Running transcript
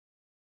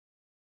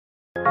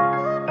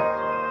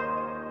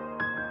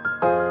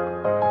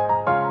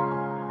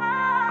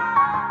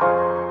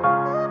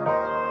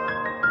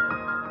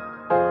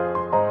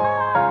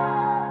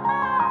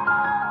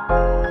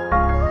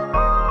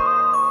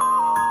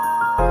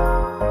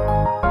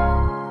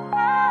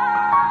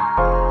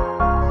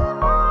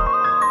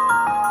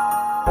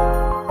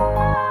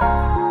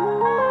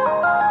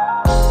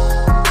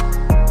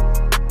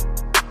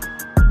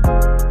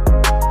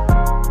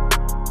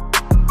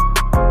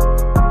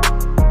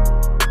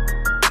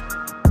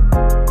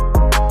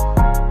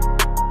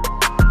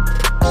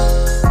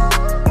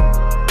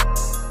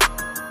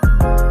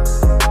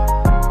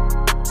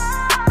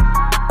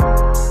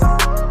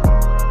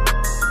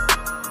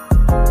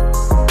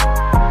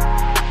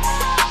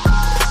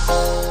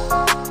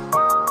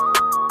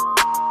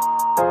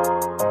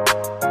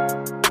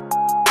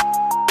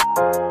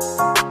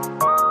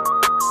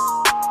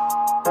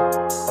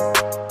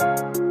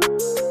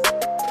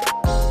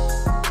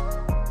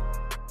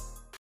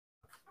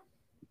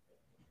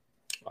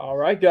All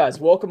right, guys,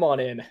 welcome on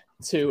in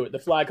to the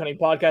Flag Hunting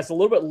Podcast. A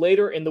little bit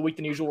later in the week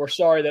than usual. We're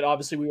sorry that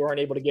obviously we weren't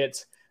able to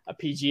get a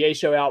PGA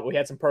show out. We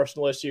had some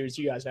personal issues.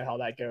 You guys know how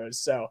that goes.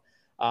 So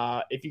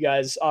if you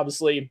guys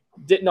obviously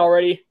didn't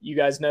already, you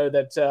guys know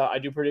that I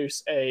do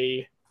produce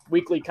a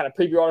weekly kind of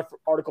preview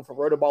article for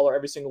Rotoballer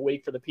every single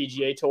week for the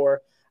PGA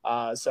Tour.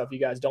 So if you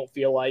guys don't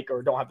feel like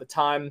or don't have the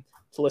time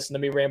to listen to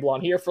me ramble on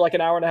here for like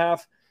an hour and a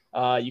half,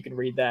 you can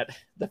read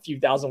the few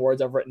thousand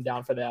words I've written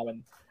down for them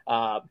and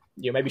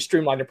maybe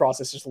streamline the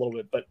process just a little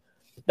bit. But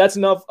that's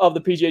enough of the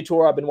PGA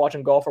Tour. I've been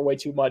watching golf for way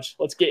too much.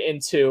 Let's get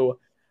into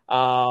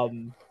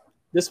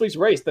this week's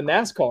race, the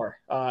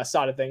NASCAR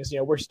side of things.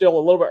 We're still a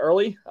little bit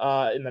early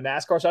in the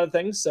NASCAR side of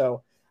things,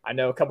 so I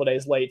know a couple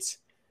days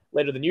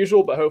later than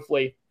usual, but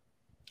hopefully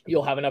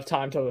you'll have enough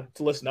time to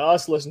listen to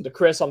us, listen to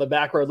Chris on the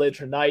back road later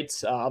tonight.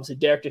 Obviously,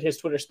 Derek did his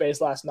Twitter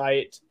space last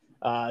night.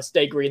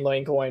 Stay green,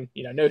 Lane Coin.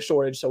 No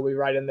shortage, so we'll be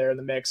right in there in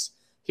the mix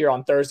here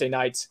on Thursday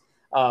nights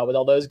with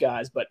all those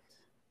guys. But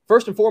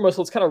first and foremost,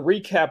 let's kind of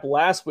recap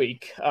last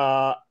week.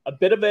 A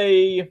bit of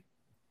a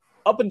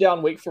up and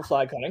down week for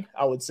flag hunting,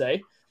 I would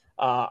say.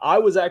 I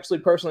was actually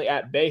personally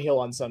at Bay Hill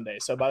on Sunday.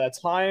 So by the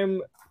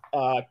time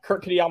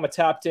Kurt Kitayama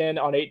tapped in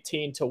on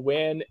 18 to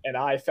win, and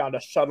I found a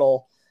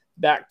shuttle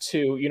back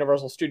to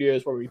Universal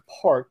Studios where we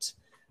parked,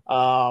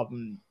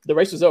 the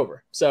race was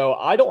over. So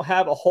I don't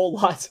have a whole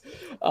lot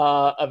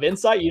of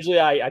insight. Usually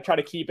I try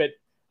to keep it.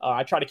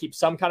 I try to keep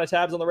some kind of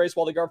tabs on the race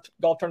while the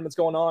golf tournament's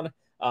going on.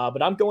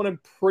 But I'm going in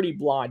pretty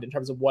blind in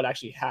terms of what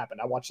actually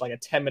happened. I watched like a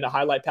 10-minute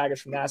highlight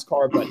package from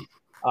NASCAR,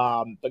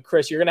 but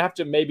Chris, you're going to have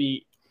to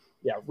maybe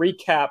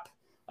recap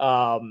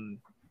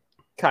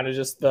kind of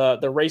just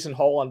the race and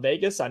whole on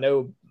Vegas. I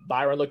know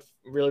Byron looked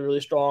really, really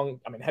strong.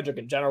 I mean, Hendrick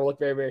in general looked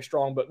very, very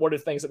strong. But what are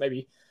things that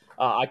maybe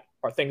are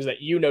things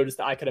that you noticed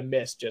that I could have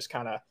missed just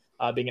kind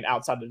of being an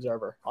outside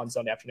observer on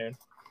Sunday afternoon?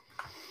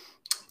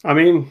 I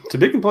mean, to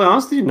be completely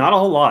honest with you, not a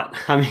whole lot.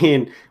 I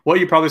mean, what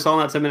you probably saw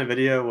in that 10-minute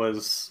video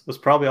was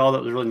probably all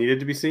that was really needed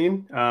to be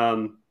seen.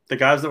 The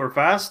guys that were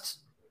fast,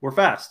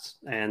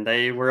 and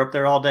they were up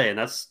there all day. And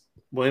that's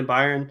William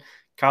Byron,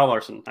 Kyle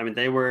Larson. I mean,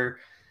 they were,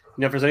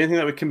 if there's anything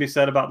that can be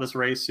said about this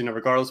race,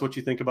 regardless of what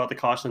you think about the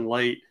caution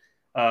late,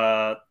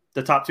 the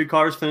top two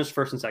cars finished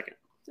first and second.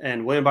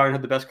 And William Byron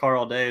had the best car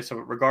all day. So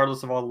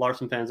regardless of all the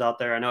Larson fans out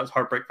there, I know it's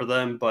heartbreak for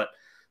them, but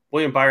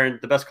William Byron,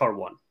 the best car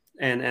won.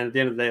 And at the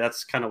end of the day,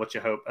 that's kind of what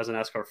you hope as a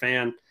NASCAR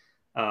fan.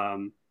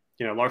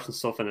 Larson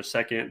still finished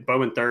second,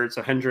 Bowman third.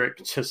 So Hendrick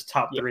just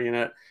top three in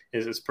it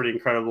is pretty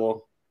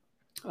incredible.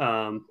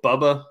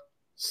 Bubba,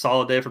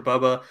 solid day for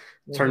Bubba.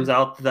 Mm-hmm. Turns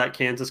out that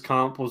Kansas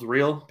comp was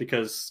real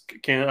because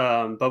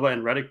Bubba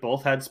and Reddick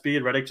both had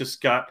speed. Reddick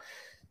just to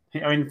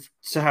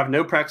have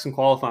no practice in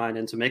qualifying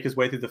and to make his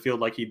way through the field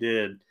like he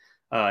did,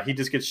 he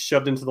just gets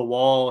shoved into the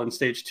wall in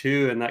stage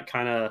 2, and that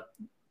kind of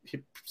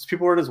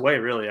people were in his way,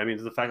 really.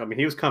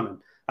 He was coming.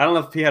 I don't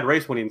know if he had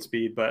race winning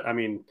speed, but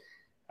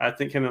I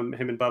think him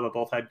and Bubba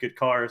both had good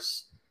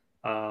cars.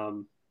 I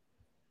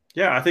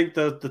think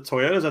the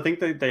Toyotas, I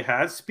think they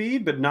had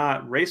speed, but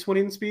not race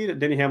winning speed.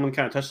 Denny Hamlin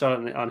kind of touched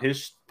on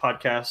his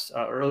podcast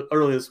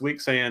early this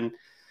week, saying,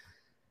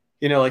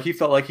 he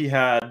felt like he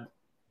had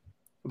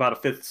about a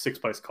 5th,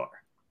 6th place car.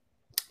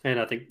 And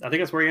I think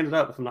that's where he ended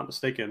up, if I'm not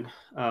mistaken.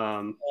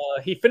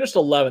 He finished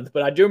 11th,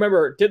 but I do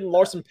remember, didn't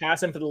Larson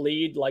pass him for the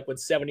lead, like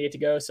with 78 to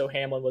go? So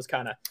Hamlin was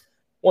kind of,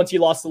 once he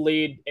lost the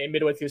lead and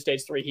midway through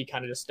stage 3, he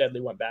kind of just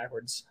steadily went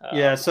backwards.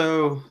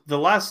 So the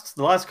last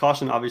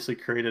caution obviously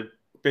created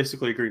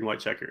basically a green-white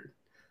checkered.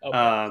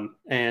 Okay.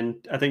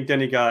 And I think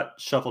Denny got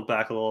shuffled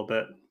back a little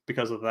bit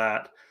because of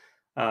that.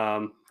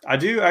 I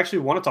do actually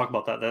want to talk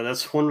about that, though.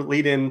 That's one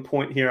lead-in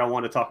point here I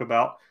want to talk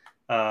about.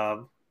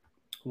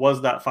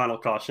 Was that final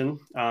caution,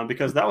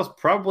 because that was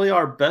probably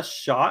our best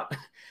shot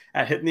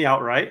at hitting the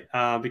outright,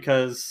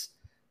 because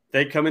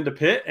they come into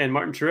pit and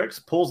Martin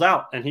Truex pulls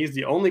out, and he's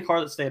the only car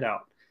that stayed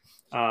out.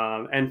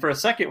 And for a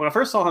second, when I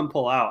first saw him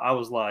pull out, I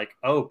was like,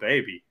 oh,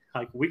 baby,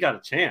 like we got a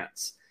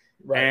chance.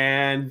 Right.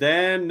 And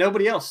then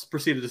nobody else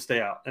proceeded to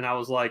stay out. And I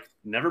was like,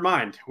 never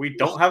mind, we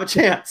don't have a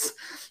chance.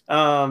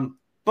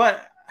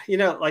 But,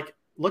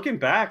 looking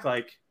back,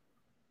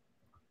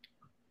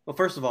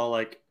 first of all,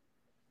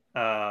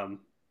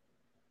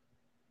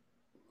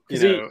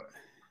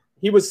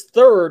 he was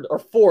 3rd or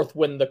 4th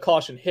when the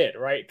caution hit,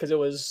 right? Because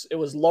it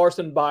was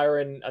Larson,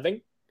 Byron, I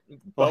think.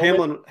 Well,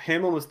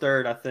 Hamlin was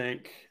 3rd, I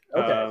think.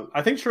 Okay.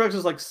 I think Truex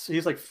is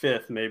he's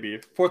 5th, maybe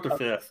 4th or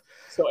 5th.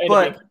 So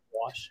anything can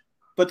wash.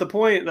 But the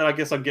point that I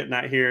guess I'm getting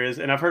at here is,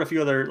 and I've heard a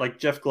few other, like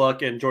Jeff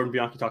Gluck and Jordan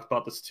Bianchi talked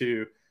about this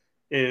too,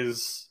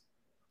 is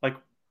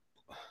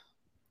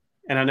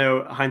and I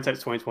know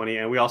hindsight's 2020,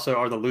 and we also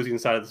are the losing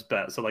side of this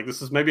bet. So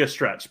this is maybe a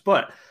stretch,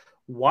 but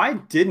why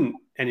didn't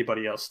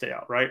anybody else stay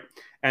out, right?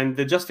 And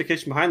the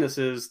justification behind this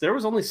is there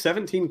was only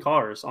 17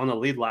 cars on the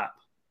lead lap.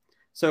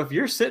 So if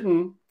you're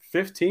sitting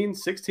 15th,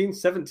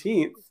 16th,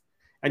 17th,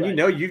 and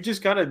right. you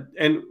just got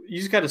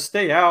to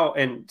stay out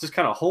and just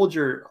kind of hold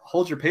your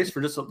pace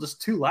for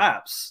just 2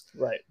 laps.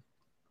 Right.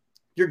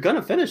 You're going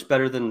to finish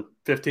better than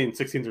 15th,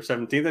 16th, or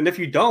 17th. And if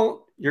you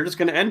don't, you're just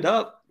going to end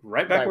up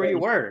right back where you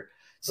were.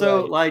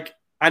 So like,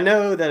 I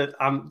know that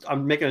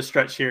I'm making a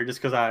stretch here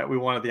just because we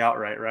wanted the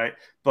outright, right?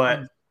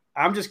 But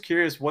I'm just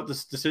curious what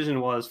this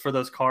decision was for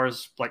those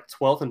cars like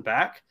 12th and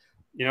back.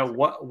 You know,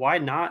 why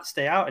not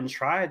stay out and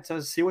try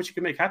to see what you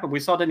can make happen? We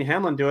saw Denny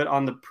Hamlin do it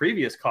on the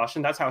previous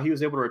caution. That's how he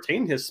was able to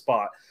retain his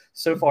spot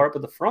so far up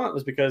at the front,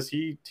 was because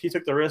he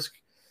took the risk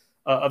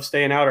of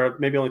staying out, or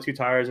maybe only 2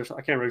 tires, or I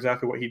can't remember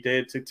exactly what he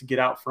did to get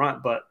out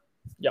front, but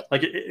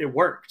like it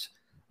worked.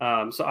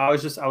 So I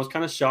was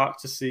kind of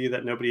shocked to see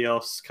that nobody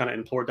else kind of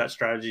employed that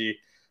strategy.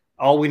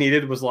 All we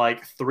needed was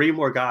like 3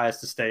 more guys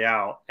to stay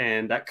out,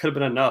 and that could have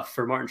been enough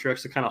for Martin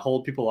Truex to kind of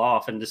hold people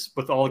off. And just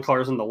with all the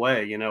cars in the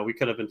way, you know, we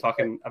could have been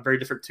talking a very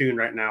different tune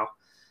right now.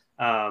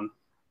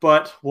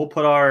 But we'll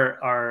put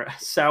our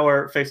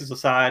sour faces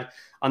aside.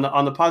 On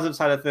the positive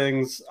side of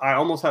things, I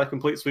almost had a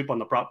complete sweep on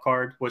the prop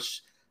card,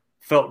 which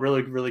felt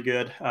really, really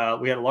good.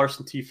 We had a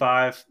Larson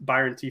T5,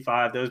 Byron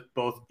T5. Those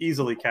both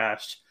easily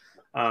cashed.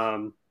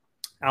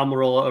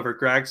 Almirola over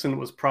Gragson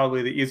was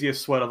probably the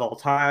easiest sweat of all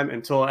time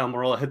until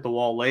Almirola hit the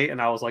wall late,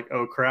 and I was like,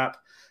 oh, crap.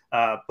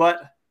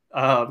 But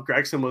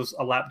Gragson was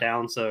a lap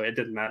down, so it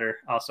didn't matter.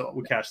 Also,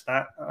 we cashed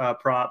that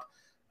prop.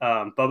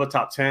 Bubba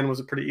top 10 was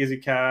a pretty easy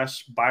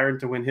cash. Byron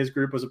to win his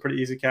group was a pretty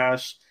easy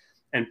cash.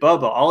 And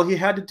Bubba, all he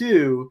had to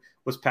do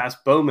was pass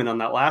Bowman on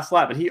that last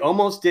lap, and he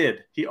almost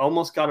did. He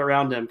almost got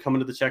around him coming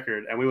to the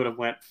checkered, and we would have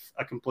went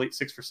a complete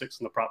 6 for 6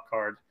 on the prop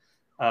card.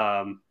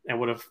 And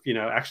would have, you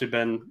know, actually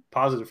been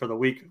positive for the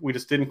week. We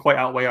just didn't quite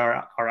outweigh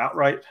our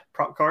outright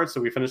prop card, so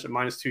we finished at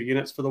 -2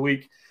 units for the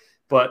week.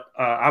 But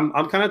I'm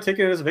kind of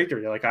taking it as a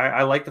victory. Like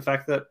I like the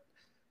fact that,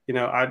 you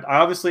know, I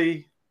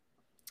obviously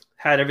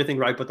had everything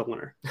right but the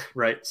winner,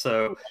 right?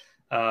 So,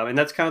 and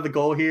that's kind of the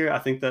goal here. I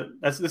think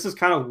this is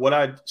kind of what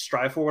I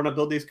strive for when I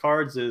build these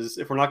cards. Is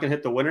if we're not going to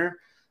hit the winner,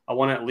 I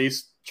want to at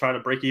least try to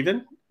break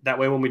even. That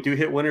way, when we do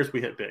hit winners, we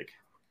hit big.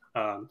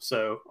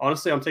 So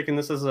honestly, I'm taking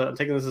this as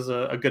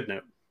a good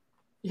note.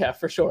 Yeah,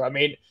 for sure. I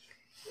mean,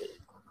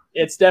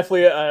 it's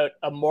definitely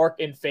a mark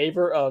in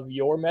favor of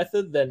your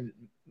method than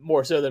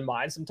more so than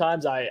mine.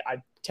 Sometimes I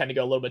tend to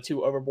go a little bit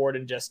too overboard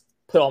and just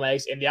put all my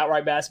eggs in the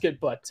outright basket.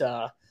 But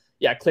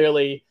yeah,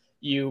 clearly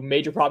you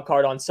made your prop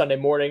card on Sunday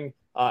morning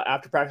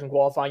after practice and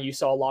qualifying. You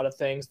saw a lot of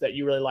things that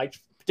you really liked,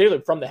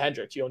 particularly from the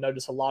Hendricks. You'll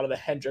notice a lot of the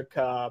Hendrick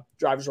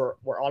drivers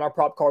were on our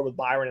prop card, with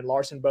Byron and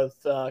Larson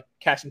both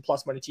cashing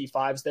plus money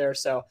T5s there.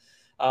 So,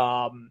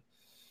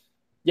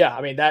 yeah,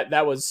 I mean,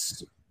 that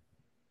was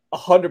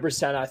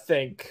 100%. I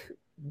think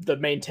the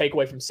main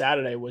takeaway from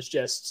Saturday was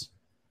just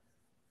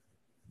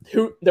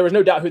there was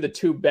no doubt who the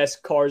 2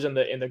 best cars in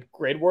the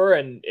grid were,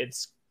 and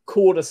it's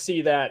cool to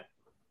see that.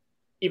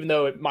 Even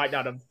though it might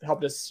not have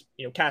helped us,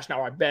 you know, cash an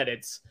outright bet,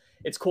 it's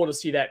cool to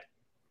see that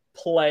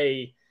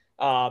play.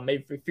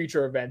 Maybe for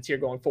future events here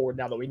going forward,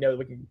 now that we know that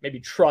we can maybe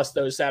trust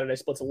those Saturday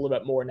splits a little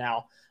bit more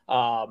now.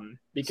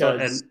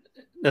 Because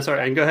that's all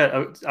right. And go ahead.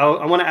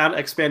 I want to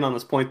expand on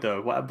this point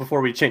though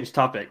before we change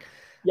topic.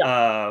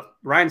 Yeah.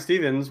 Ryan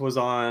Stevens was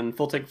on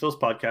Full Tank Phil's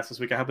podcast this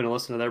week. I happened to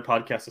listen to their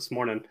podcast this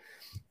morning,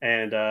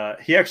 and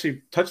he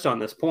actually touched on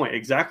this point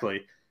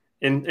exactly.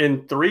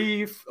 In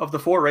 3 of the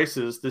 4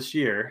 races this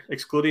year,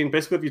 excluding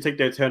basically if you take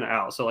Daytona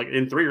out, so like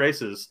in 3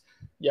 races,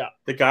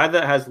 the guy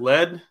that has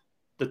led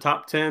the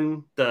top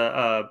 10,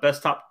 the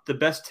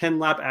best 10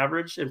 lap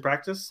average in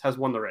practice has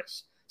won the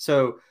race.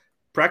 So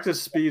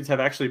practice speeds have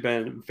actually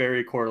been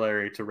very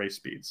corollary to race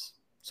speeds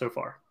so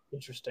far.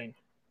 Interesting.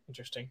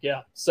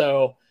 Yeah.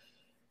 So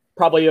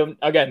probably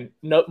again,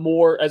 no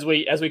more as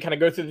we kind of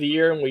go through the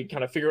year and we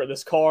kind of figure out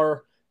this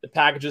car, the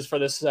packages for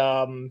this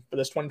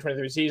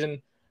 2023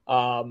 season.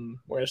 We're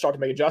going to start to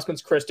make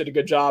adjustments. Chris did a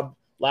good job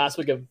last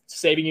week of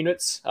saving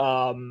units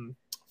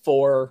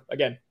for,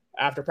 again,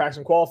 after practice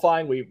and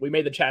qualifying. We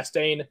made the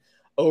Chastain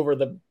over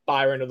the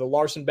Byron or the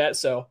Larson bet.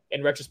 So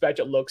in retrospect,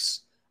 it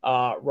looks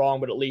wrong,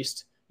 but at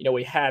least, you know,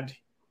 we had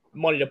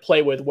money to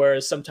play with.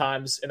 Whereas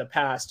sometimes in the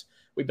past,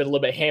 we've been a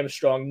little bit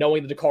hamstrung,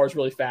 knowing that the car is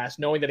really fast,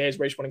 knowing that it has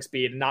race winning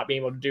speed, and not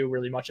being able to do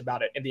really much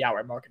about it in the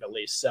outright market, at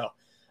least. So,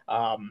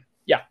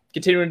 yeah,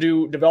 continuing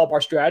to develop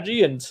our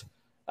strategy, and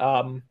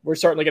we're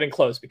certainly getting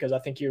close, because I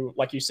think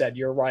like you said,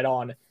 you're right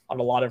on a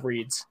lot of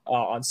reads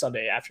on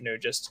Sunday afternoon.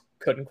 Just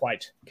couldn't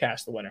quite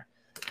cash the winner.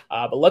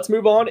 But let's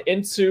move on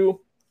into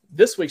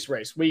this week's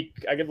race.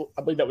 I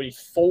believe that would be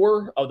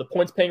 4 of the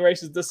points paying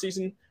races this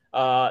season.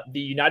 The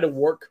United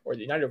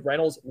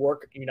Reynolds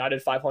Work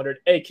United 500,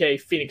 aka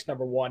Phoenix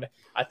 #1,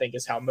 I think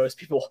is how most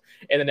people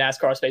in the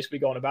NASCAR space will be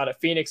going about it.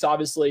 Phoenix,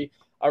 obviously,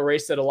 a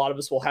race that a lot of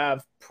us will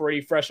have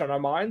pretty fresh on our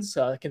minds,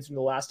 considering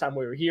the last time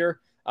we were here.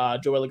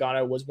 Joey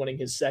Logano was winning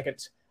his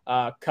 2nd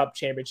Cup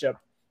championship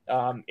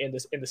in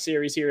the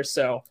series here.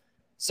 So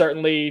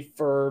certainly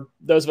for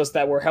those of us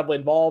that were heavily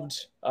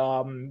involved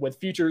with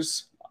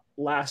futures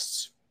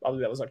last,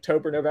 probably that was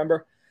October,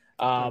 November,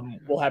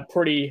 we'll have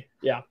pretty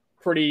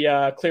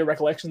clear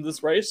recollections of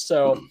this race.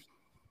 So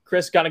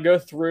Chris, kind of go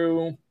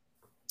through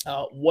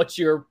what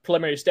your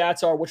preliminary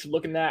stats are, what you're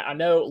looking at. I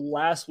know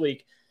last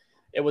week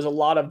it was a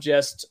lot of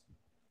just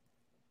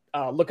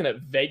looking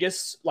at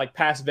Vegas, like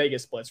past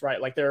Vegas splits,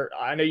 right? Like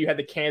I know you had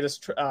the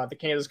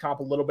Kansas comp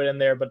a little bit in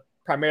there, but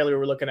primarily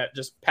we're looking at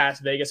just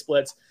past Vegas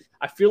splits.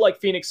 I feel like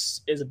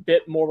Phoenix is a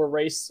bit more of a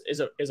race, is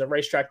a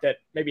racetrack that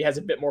maybe has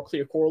a bit more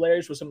clear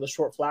corollaries with some of the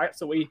short flats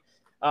that we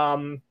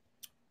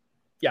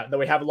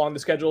have along the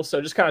schedule.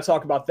 So just kind of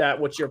talk about that,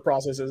 what your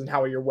process is and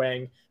how you're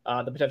weighing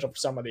the potential for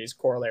some of these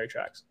corollary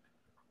tracks.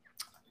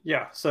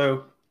 Yeah.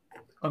 So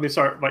let me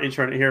start by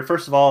introing it here.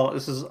 First of all,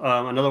 this is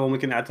another one we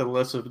can add to the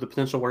list of the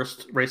potential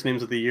worst race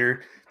names of the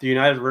year. The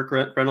United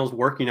Rick Reynolds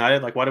Work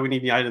United. Like, why do we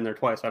need United in there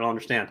twice? I don't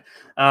understand.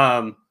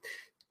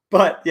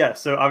 But yeah,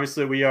 so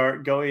obviously we are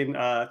going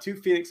to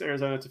Phoenix,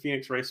 Arizona, to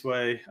Phoenix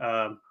Raceway.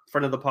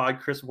 Friend of the pod,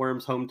 Chris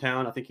Worm's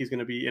hometown. I think he's going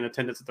to be in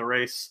attendance at the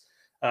race.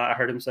 I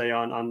heard him say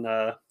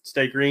on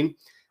Stay Green.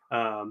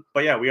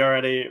 But yeah, we are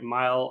at a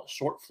mile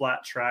short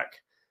flat track.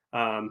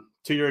 To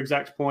your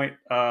exact point,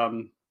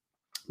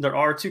 there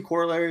are two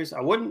corollaries.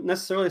 I wouldn't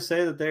necessarily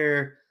say that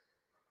they're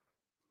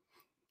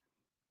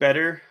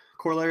better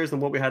corollaries than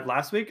what we had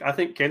last week. I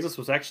think Kansas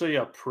was actually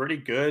a pretty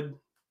good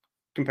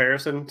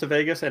comparison to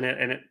Vegas, and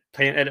it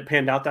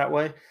panned out that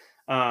way.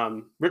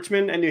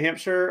 Richmond and New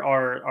Hampshire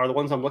are the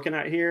ones I'm looking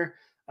at here.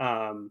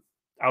 I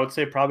would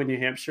say probably New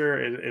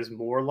Hampshire is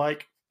more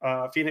like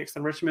Phoenix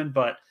than Richmond,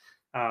 but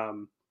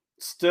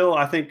still,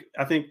 I think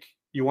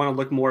you want to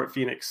look more at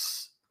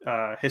Phoenix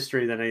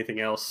history than anything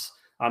else,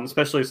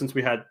 especially since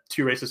we had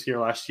two races here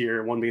last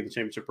year, one being the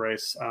championship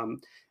race.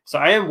 So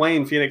I am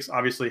weighing Phoenix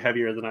obviously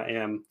heavier than I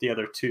am the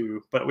other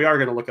two, but we are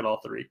going to look at all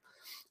three.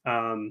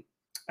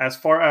 As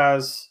far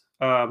as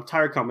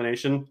tire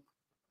combination,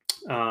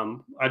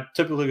 I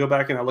typically go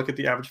back and I look at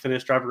the average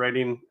finish, driver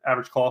rating,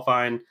 average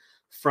qualifying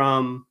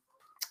from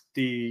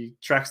the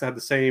tracks that had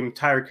the same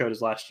tire code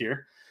as last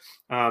year.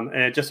 And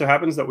it just so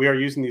happens that we are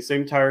using the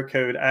same tire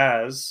code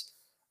as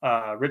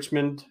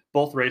Richmond,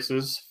 both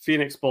races,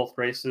 Phoenix, both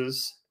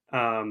races,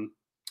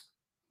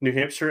 New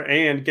Hampshire,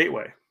 and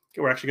Gateway.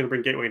 We're actually going to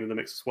bring Gateway into the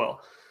mix as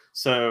well.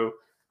 So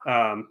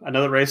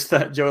another race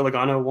that Joey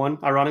Logano won,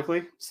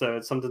 ironically. So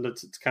it's something to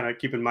kind of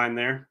keep in mind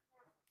there.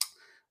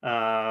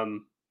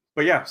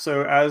 But yeah,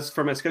 so as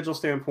from a schedule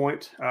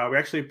standpoint, we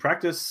actually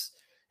practice,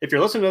 if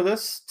you're listening to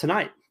this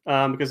tonight,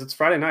 because it's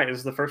Friday night,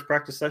 is the first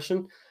practice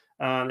session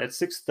at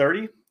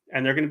 6:30,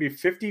 and they're going to be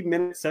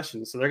 50-minute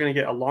sessions. So they're going to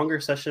get a longer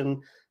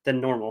session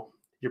than normal.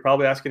 You're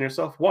probably asking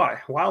yourself, why?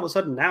 Why all of a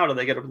sudden now do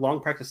they get a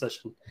long practice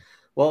session?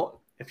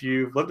 Well, if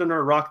you've lived under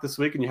a rock this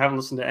week and you haven't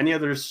listened to any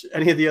of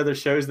the other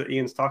shows that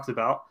Ian's talked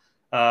about,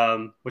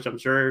 which I'm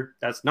sure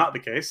that's not the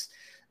case,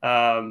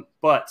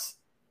 but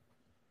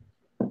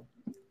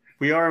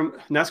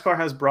NASCAR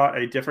has brought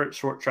a different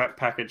short track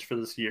package for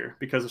this year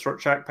because the short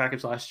track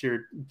package last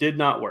year did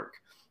not work.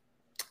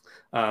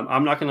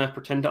 I'm not going to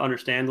pretend to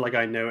understand like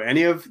I know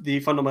any of the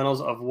fundamentals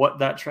of what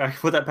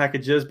that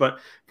package is, but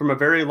from a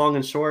very long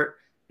and short,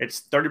 it's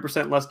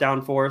 30% less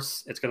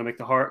downforce. It's going to make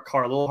the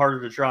car a little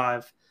harder to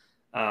drive.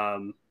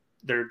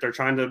 They're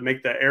trying to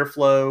make the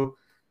airflow.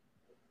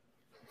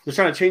 They're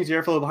trying to change the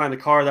airflow behind the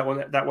car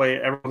that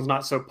way everyone's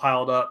not so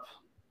piled up,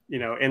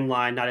 in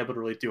line, not able to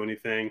really do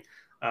anything.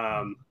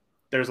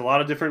 There's a lot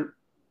of different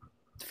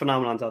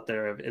phenomenons out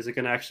there. Is it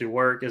going to actually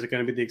work? Is it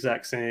going to be the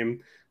exact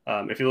same?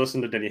 If you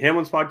listen to Denny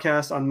Hamlin's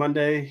podcast on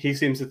Monday, he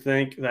seems to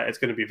think that it's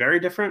going to be very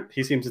different.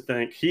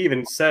 He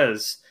even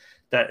says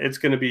that it's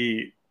going to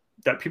be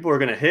that people are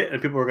going to hit and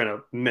people are going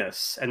to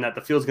miss, and that the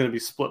field's going to be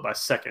split by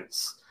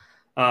seconds.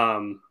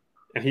 And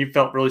he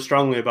felt really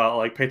strongly about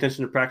like pay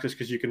attention to practice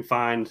because you can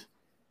find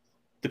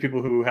the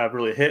people who have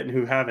really hit and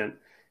who haven't.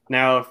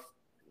 Now, if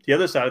the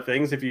other side of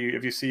things, if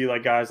you see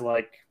like guys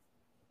like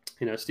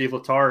Steve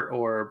Letarte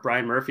or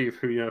Brian Murphy,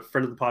 who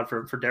friend of the pod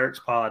for Derek's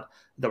pod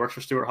that works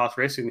for Stewart Haas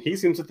Racing, he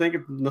seems to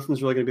think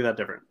nothing's really going to be that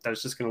different. That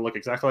it's just going to look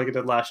exactly like it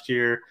did last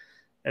year.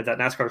 And that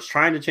NASCAR is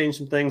trying to change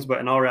some things, but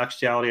in all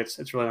actuality, it's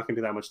really not going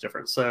to be that much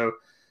different. So,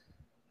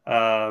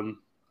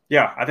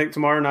 I think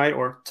tomorrow night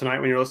or tonight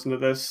when you're listening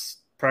to this,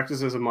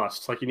 practice is a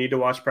must. Like you need to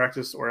watch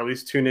practice or at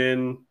least tune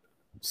in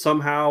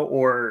somehow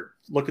or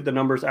look at the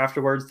numbers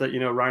afterwards that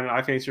Ryan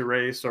at iFantasy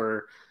Race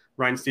or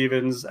Ryan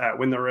Stevens at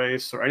Win the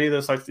Race or any of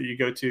those sites that you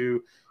go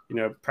to.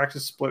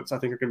 Practice splits I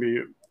think are going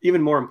to be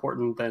even more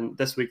important than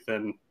this week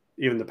than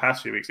even the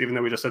past few weeks. Even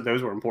though we just said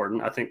those were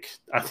important, I think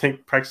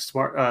practice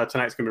tonight's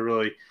going to be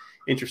really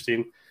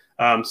interesting.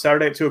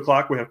 Saturday at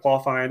 2:00 we have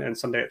qualifying, and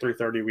Sunday at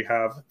 3:30 we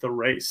have the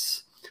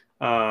race.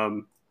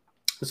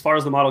 As far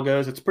as the model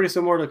goes, it's pretty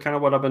similar to kind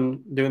of what I've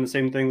been doing the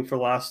same thing for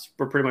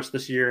pretty much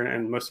this year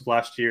and most of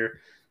last year.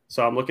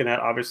 So I'm looking at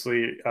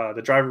obviously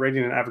the driver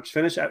rating and average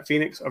finish at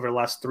Phoenix over the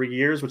last 3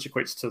 years, which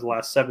equates to the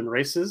last 7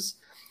 races.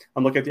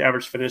 I'm looking at the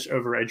average finish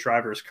over a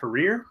driver's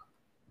career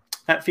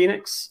at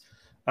Phoenix.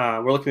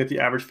 We're looking at the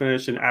average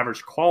finish and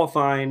average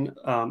qualifying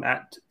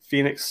at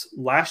Phoenix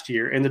last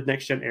year in the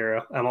next gen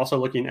era. I'm also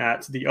looking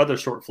at the other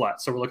short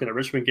flats. So we're looking at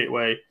Richmond,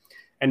 Gateway,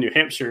 and New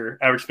Hampshire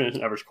average finish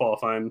and average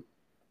qualifying.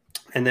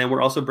 And then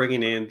we're also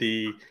bringing in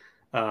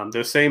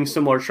those same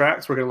similar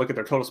tracks. We're going to look at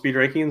their total speed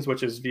rankings,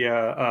 which is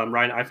via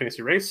Ryan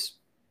iFantasy Race.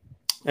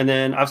 And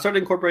then I've started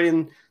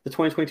incorporating the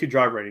 2022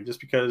 drive rating just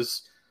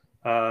because,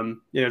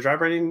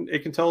 drive rating,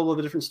 it can tell a little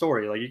bit different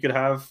story. Like you could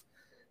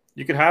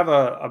have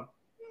a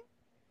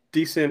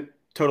decent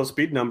total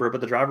speed number, but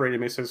the drive rating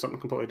may say something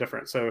completely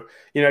different. So,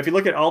 if you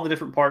look at all the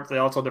different parts, they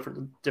all tell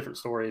different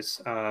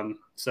stories.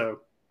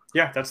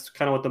 That's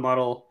kind of what the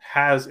model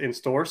has in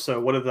store. So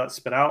what did that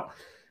spit out?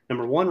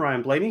 Number 1,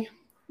 Ryan Blaney.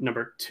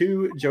 Number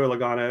 2, Joey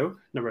Logano.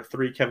 Number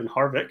 3, Kevin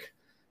Harvick.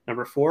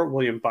 Number 4,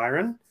 William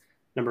Byron.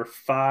 Number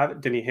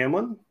 5, Denny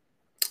Hamlin.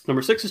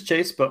 Number 6 is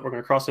Chase, but we're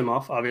going to cross him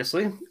off,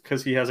 obviously,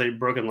 because he has a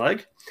broken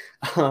leg.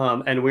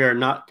 And we are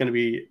not going to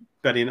be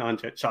betting on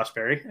Josh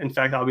Berry. In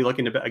fact, I'll be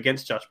looking to bet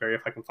against Josh Berry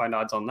if I can find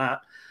odds on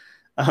that.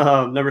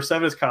 Number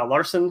 7 is Kyle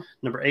Larson.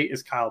 Number 8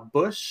 is Kyle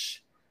Busch.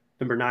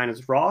 Number 9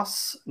 is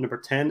Ross. Number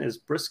 10 is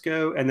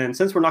Briscoe. And then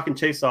since we're knocking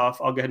Chase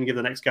off, I'll go ahead and give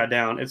the next guy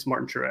down. It's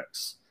Martin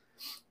Truex.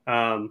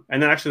 And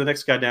then actually the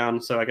next guy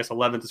down, so I guess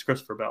 11th is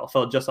Christopher Bell.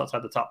 Fell just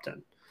outside the top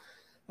 10.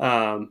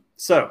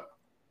 So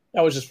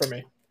that was just for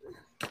me.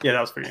 Yeah,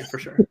 that was for you, for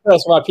sure. That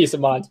was for my peace of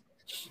mind.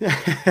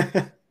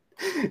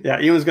 Yeah,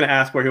 Ian was going to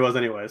ask where he was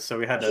anyways, so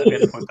we had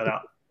to point that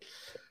out.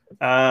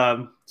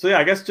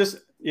 I guess just,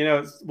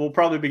 we'll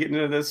probably be getting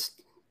into this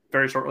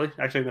very shortly,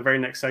 actually in the very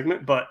next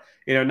segment, but,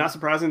 not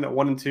surprising that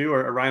 1 and 2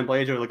 are Ryan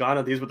Blaney, Joey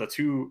Logano. These were the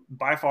 2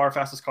 by far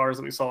fastest cars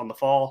that we saw in the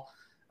fall.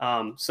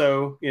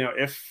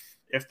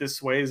 If this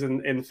sways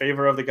in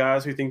favor of the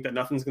guys who think that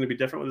nothing's going to be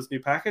different with this new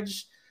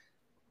package,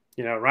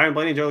 Ryan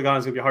Blaney and Joey Logano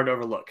is going to be hard to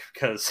overlook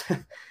because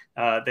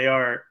they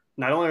are,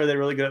 not only are they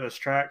really good at this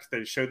track,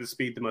 they showed the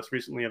speed the most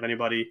recently of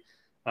anybody.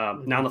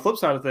 Now on the flip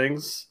side of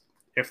things,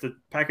 if the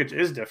package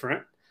is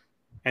different,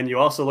 and you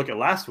also look at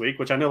last week,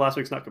 which I know last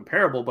week's not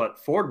comparable, but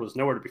Ford was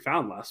nowhere to be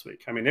found last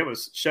week. I mean, it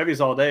was Chevys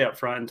all day up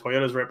front and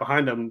Toyotas right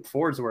behind them.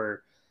 Fords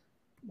were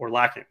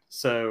lacking.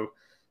 So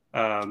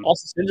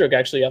Austin Cindric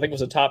actually, I think,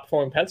 was a top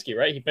performing Penske,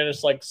 right? He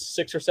finished like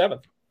 6th or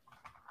 7th.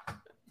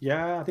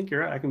 Yeah, I think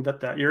you're right. I can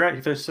bet that. You're right. He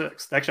finished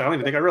 6th. Actually, I don't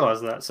even think I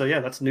realized that. So yeah,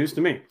 that's news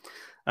to me.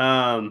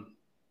 I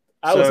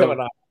always have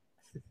an eye.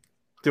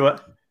 Do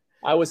what?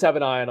 I always have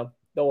an eye on him.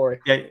 Don't worry.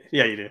 Yeah,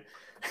 you do.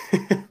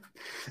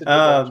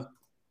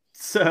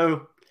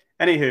 So,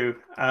 anywho,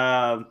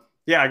 I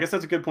guess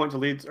that's a good point to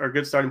lead, or a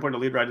good starting point to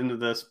lead right into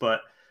this.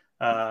 But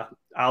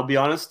I'll be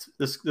honest,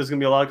 there's going to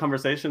be a lot of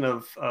conversation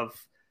of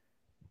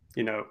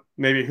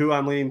maybe who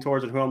I'm leaning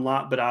towards and who I'm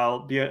not. But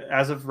I'll be,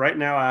 as of right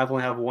now, I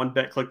only have 1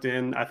 bet clicked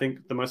in. I think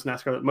most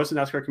of the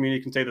NASCAR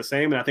community can stay the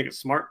same, and I think it's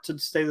smart to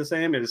stay the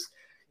same. Is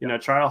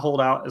try to hold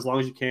out as long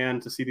as you can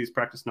to see these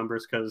practice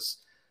numbers because,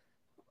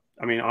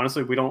 I mean,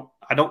 honestly,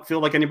 I don't feel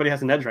like anybody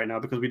has an edge right now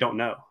because we don't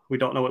know. We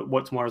don't know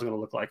what tomorrow's going to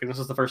look like. And this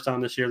is the first time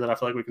this year that I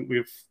feel like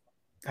we've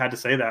had to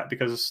say that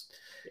because,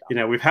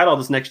 we've had all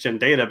this next gen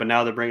data, but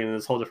now they're bringing in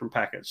this whole different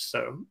package.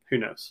 So who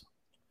knows?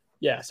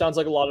 Yeah. Sounds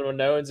like a lot of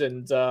unknowns.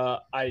 And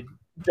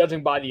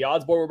judging by the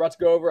odds board we're about to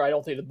go over, I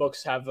don't think the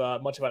books have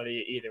much about it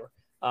either.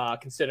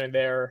 Considering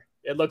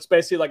it looks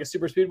basically like a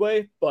super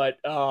speedway, but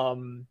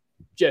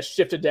just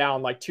shifted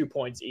down like 2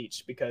 points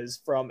each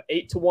because from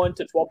 8-1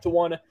 to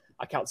 12-1,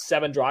 I count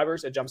 7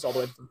 drivers. It jumps all the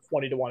way from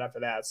 20-1 after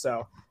that.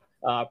 So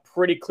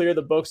pretty clear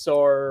the books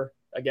are,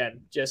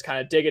 again, just kind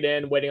of dig it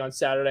in, waiting on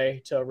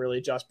Saturday to really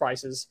adjust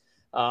prices.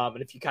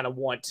 And if you kind of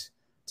want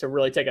to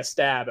really take a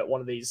stab at one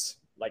of these,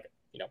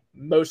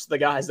 most of the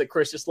guys that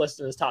Chris just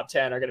listed in his top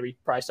 10 are going to be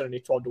priced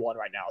underneath 12-1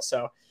 right now.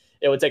 So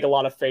it would take a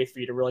lot of faith for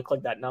you to really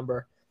click that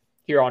number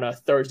here on a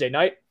Thursday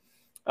night.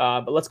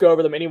 But let's go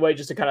over them anyway,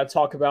 just to kind of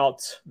talk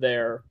about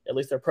at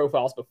least their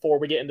profiles before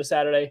we get into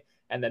Saturday,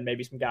 and then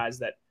maybe some guys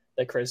that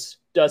Chris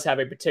does have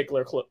a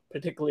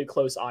particularly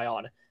close eye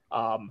on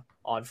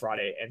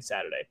Friday and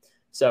Saturday.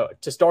 So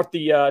to start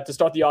the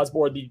odds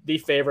board, the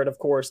favorite, of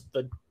course,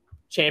 the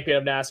champion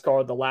of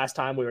NASCAR the last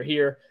time we were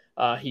here,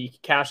 he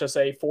cashed us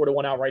a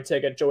 4-1 outright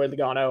ticket. Joey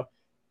Logano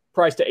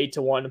priced at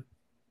 8-1.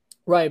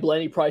 Ryan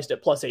Blaney priced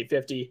at plus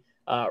 850.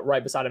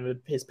 Right beside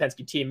him, his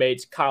Penske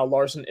teammates. Kyle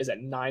Larson is at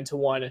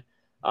 9-1.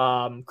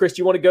 Chris,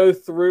 do you want to go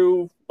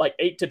through like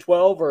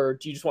 8-12, or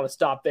do you just want to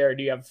stop there?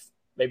 Do you have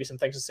maybe some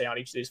things to say on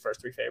each of these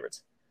first 3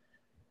 favorites?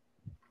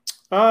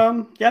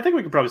 I think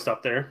we could probably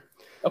stop there.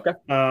 Okay.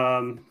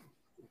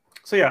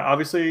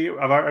 Obviously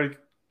I've already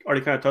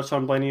kind of touched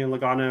on Blaney and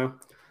Logano.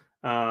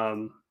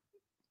 I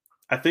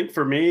think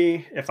for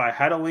me, if I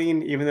had a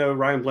lean, even though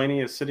Ryan Blaney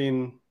is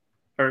even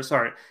though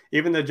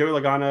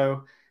Joey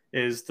Logano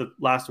is the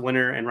last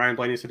winner and Ryan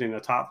Blaney is sitting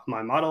at the top of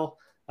my model,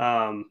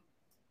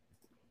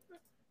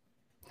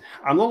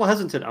 I'm a little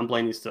hesitant on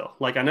Blaney still.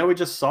 Like, I know we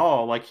just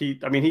saw,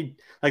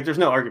 there's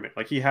no argument.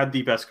 Like, he had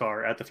the best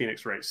car at the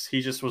Phoenix race.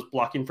 He just was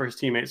blocking for his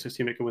teammates so his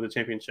teammate could win the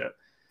championship.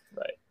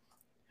 Right.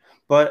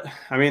 But,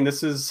 I mean,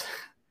 this is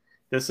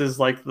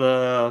like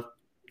the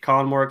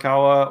Colin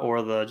Morikawa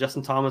or the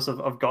Justin Thomas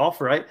of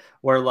golf, right?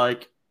 Where,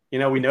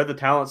 we know the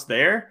talent's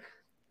there.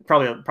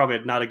 Probably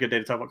not a good day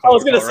to talk about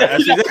Colin Morikawa, right?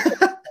 Actually,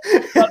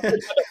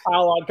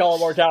 pile on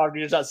Colin Morikawa if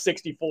you're just at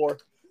 64.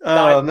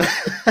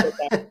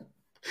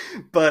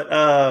 But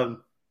I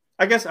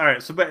guess, all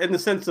right. So, but in the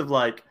sense of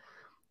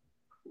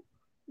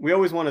we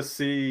always want to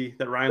see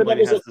that Ryan The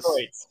Blaney numbers has look this.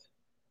 great.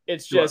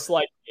 It's just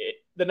like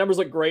the numbers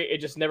look great. It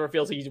just never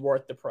feels like he's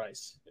worth the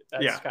price.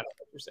 That's kind of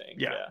what you're saying.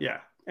 Yeah.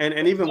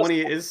 And even when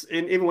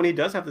he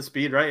does have the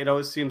speed, right? It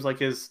always seems like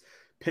his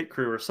pit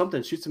crew or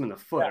something shoots him in the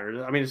foot.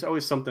 Or, I mean, it's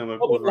always something with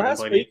Ryan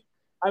Blaney. Week,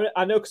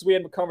 I know because we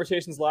had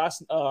conversations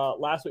last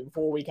week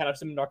before we kind of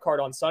submitted our card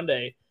on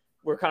Sunday.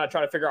 We're kind of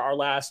trying to figure out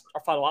our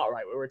final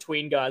outright. We were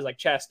between guys like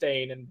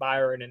Chastain and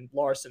Byron and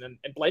Larson, and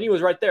Blaney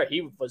was right there.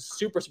 He was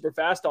super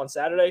fast on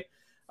Saturday.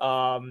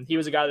 He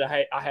was a guy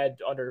that I had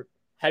under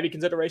heavy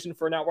consideration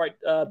for an outright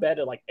bet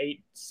at like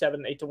 8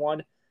 to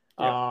 1.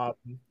 Yeah.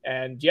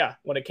 And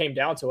when it came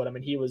down to it, I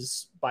mean, he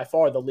was by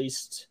far the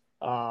least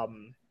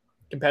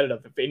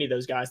competitive of any of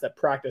those guys that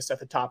practice at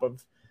the top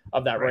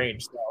of that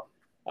range.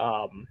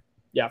 So,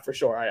 for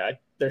sure.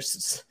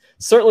 There's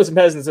certainly some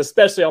hesitance,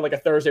 especially on like a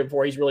Thursday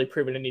before he's really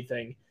proven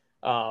anything.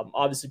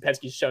 Obviously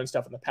Penske's shown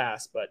stuff in the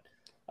past, but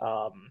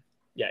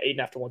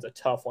 8.5 to 1's a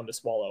tough one to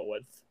swallow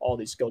with all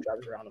these skill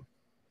drivers around him.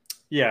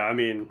 Yeah, I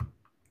mean,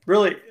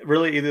 really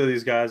either of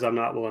these guys, I'm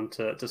not willing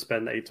to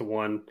spend 8 to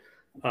 1,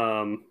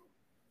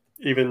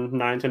 even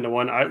 9-10 to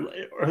 1.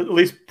 Or at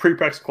least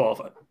pre-practice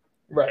qualified.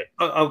 Right.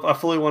 I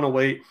fully want to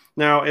wait.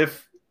 Now,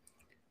 if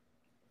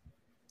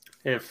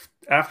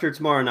after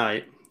tomorrow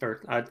night, or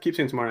I keep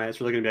saying tomorrow night,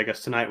 it's really going to be, I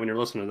guess, tonight when you're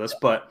listening to this.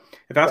 But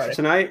if after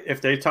tonight, if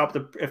they top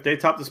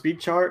the speed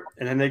chart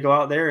and then they go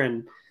out there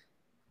and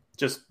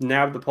just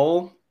nab the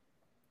pole,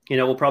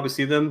 we'll probably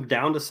see them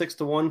down to 6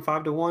 to 1,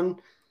 5 to 1.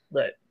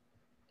 Right.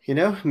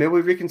 Maybe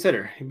we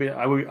reconsider.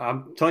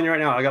 I'm telling you right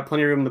now, I got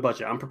plenty of room in the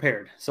budget. I'm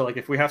prepared. So, like,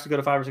 if we have to go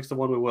to 5 or 6 to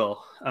 1, we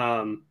will.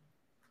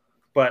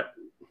 But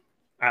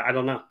I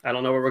don't know. I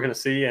don't know what we're going to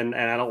see, and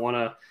I don't want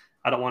to.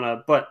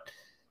 But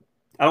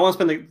I don't want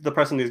to spend the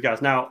price on these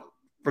guys now.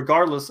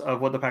 Regardless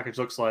of what the package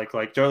looks like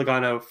Joey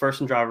Logano,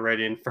 first in driver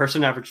rating, first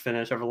in average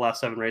finish over the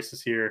last 7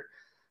 races here,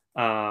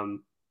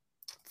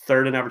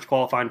 third in average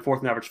qualifying,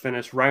 fourth in average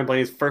finish. Ryan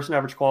Blaney's first in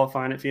average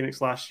qualifying at Phoenix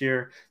last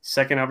year,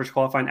 second average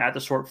qualifying at the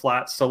short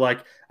flats. So,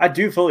 I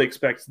do fully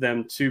expect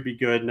them to be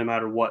good no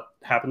matter what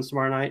happens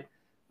tomorrow night.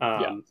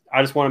 I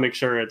just want to make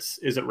sure is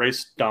it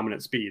race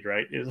dominant speed,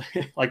 right?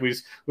 We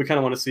kind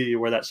of want to see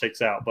where that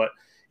shakes out. But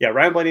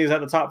Ryan Blaney is at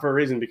the top for a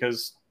reason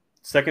because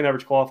second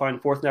average qualifying,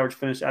 fourth in average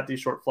finish at these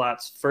short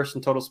flats, first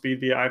in total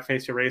speed via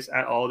iFace race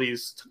at all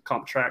these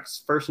comp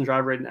tracks, first in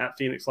driver rating at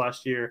Phoenix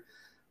last year.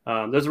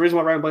 There's a reason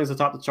why Ryan Blaney's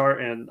atop the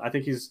chart, and I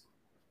think he's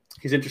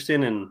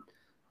interesting. And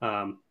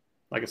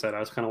like I said, I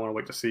just kind of want to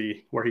wait to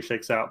see where he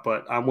shakes out.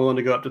 But I'm willing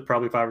to go up to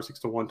probably 5 or 6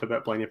 to 1 to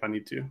bet Blaney if I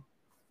need to.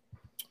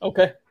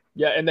 Okay.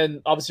 Yeah, and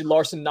then obviously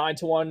Larson 9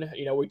 to 1.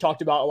 We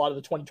talked about a lot of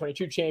the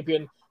 2022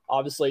 champion.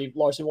 Obviously,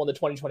 Larson won the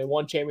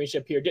 2021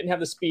 championship here. Didn't have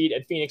the speed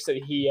at Phoenix that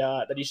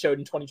he showed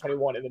in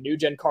 2021 in the new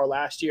gen car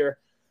last year.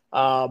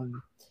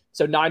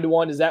 So 9 to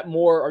 1, is that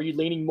more? Are you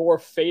leaning more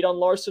fade on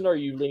Larson, or are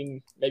you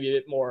leaning maybe a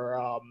bit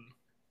more,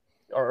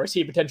 or is he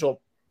a potential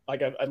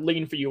like a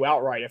lean for you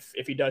outright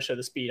if he does show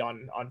the speed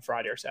on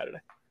Friday or Saturday?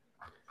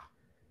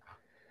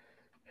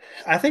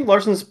 I think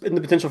Larson's in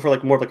the potential for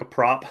more of a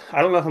prop.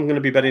 I don't know if I'm going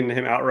to be betting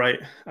him outright.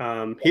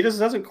 He just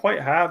doesn't quite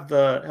have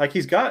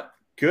he's got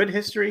good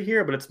history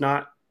here, but it's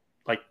not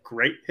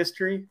great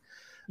history.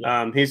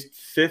 Yeah. He's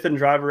fifth in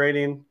driver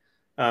rating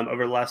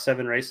over the last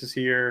 7 races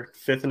here,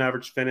 fifth in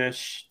average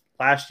finish.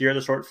 Last year,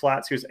 the short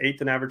flats, he was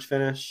 8th in average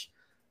finish,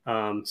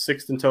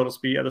 6th in total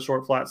speed at the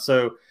short flats.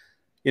 So,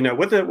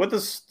 with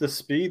the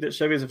speed that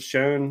Chevys have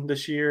shown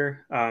this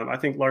year, I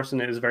think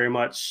Larson is very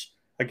much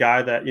a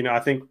guy that, I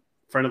think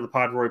friend of the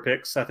pod, Roy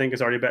Picks, I think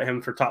has already bet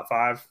him for top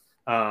 5.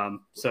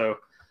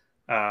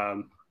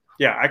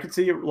 I could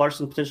see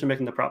Larson potentially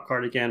making the prop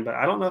card again, but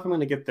I don't know if I'm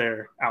going to get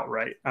there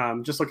outright.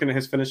 Just looking at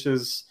his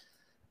finishes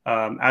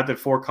at the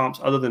 4 comps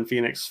other than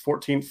Phoenix,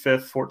 14th,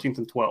 5th, 14th,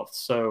 and 12th.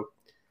 So,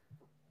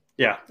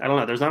 I don't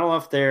know. There's not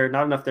enough there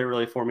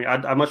really for me.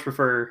 I much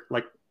prefer,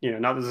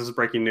 not that this is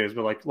breaking news,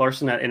 but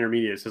Larson at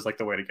intermediates is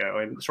the way to go.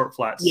 And short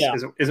flats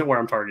isn't where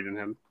I'm targeting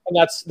him.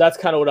 And that's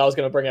kind of what I was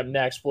going to bring up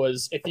next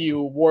was if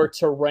you were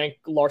to rank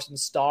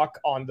Larson's stock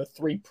on the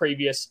 3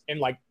 previous and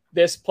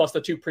this plus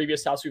the 2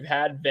 previous stops we've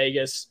had,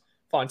 Vegas,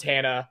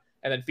 Fontana,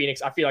 and then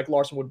Phoenix, I feel like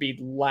Larson would be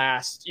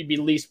last. You'd be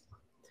least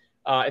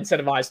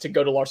incentivized to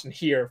go to Larson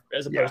here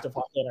as opposed to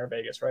Fontana or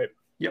Vegas, right?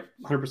 Yep,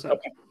 100%.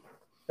 Okay.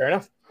 Fair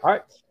enough. All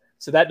right.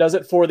 So that does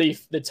it for the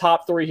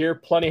top 3 here.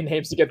 Plenty of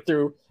names to get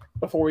through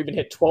before we even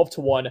hit 12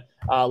 to 1.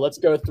 Let's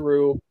go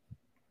through,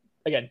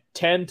 again,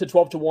 10 to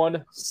 12 to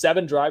 1,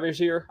 7 drivers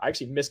here. I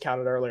actually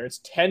miscounted earlier.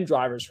 It's 10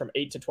 drivers from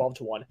 8 to 12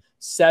 to 1.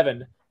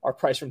 7 are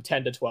priced from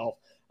 10 to 12.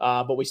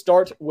 But we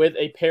start with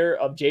a pair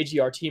of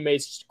JGR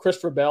teammates,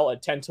 Christopher Bell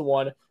at 10 to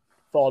 1,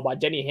 followed by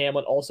Denny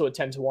Hamlin also at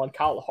 10 to 1.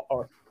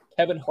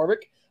 Kevin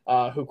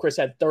Harvick, who Chris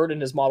had third in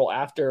his model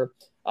after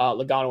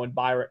Logano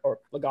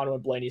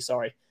and Blaney,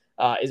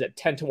 is at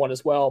 10 to 1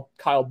 as well.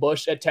 Kyle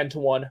Busch at 10 to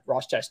 1,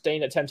 Ross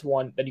Chastain at 10 to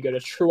 1. Then you go to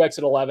Truex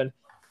at 11,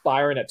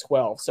 Byron at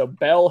 12. So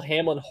Bell,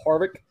 Hamlin,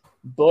 Harvick,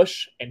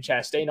 Busch, and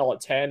Chastain all at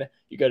 10.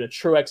 You go to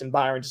Truex and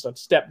Byron just a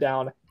step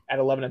down at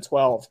 11 and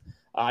 12.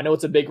 I know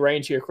it's a big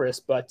range here, Chris,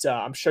 but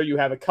I'm sure you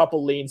have a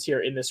couple leans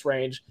here in this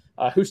range.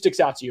 Who sticks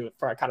out to you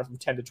for kind of from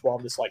 10 to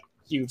 12, this like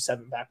huge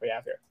 7-pack we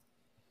have here?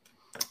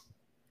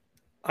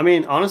 I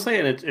mean, honestly,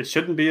 and it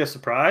shouldn't be a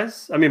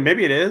surprise. I mean,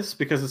 maybe it is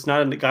because it's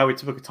not a guy we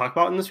typically talk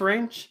about in this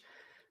range.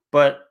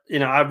 But,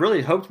 I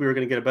really hoped we were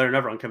going to get a better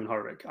number on Kevin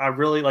Harvick. I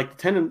really like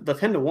the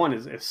 10 to 1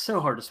 is so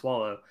hard to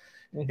swallow.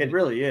 Mm-hmm. It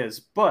really is.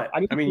 But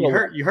I mean,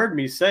 you heard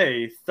me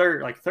say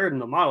third in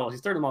the model.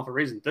 He's third in the model for a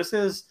reason. This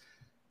is,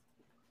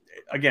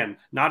 again,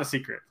 not a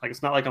secret. Like,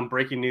 it's not like I'm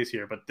breaking news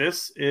here, but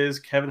this is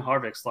Kevin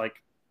Harvick's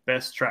like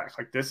best track.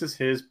 Like, this is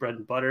his bread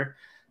and butter.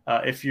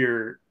 If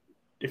you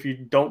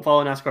don't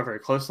follow NASCAR very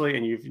closely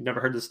and you've never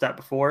heard this stat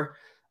before,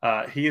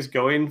 he is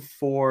going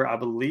for, I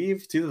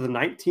believe, it's either the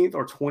 19th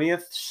or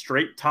 20th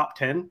straight top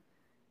 10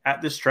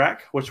 at this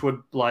track, which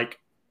would I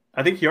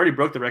think he already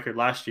broke the record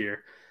last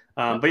year.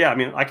 But yeah, I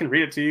mean, I can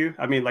read it to you.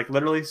 I mean, like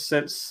literally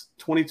since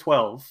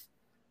 2012,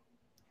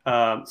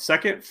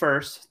 second,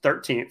 first,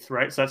 13th,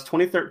 right? So that's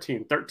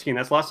 2013, 13.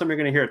 That's the last time you're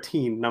going to hear a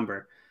teen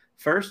number.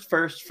 First,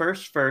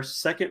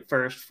 second,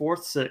 first,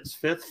 fourth, sixth,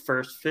 fifth,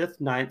 first, fifth,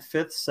 ninth,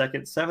 fifth,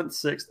 second, seventh,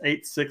 sixth,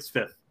 eighth, sixth,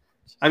 fifth.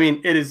 I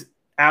mean, it is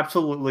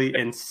absolutely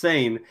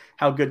insane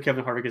how good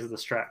Kevin Harvick is at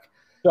this track.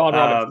 John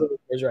Rahm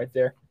is right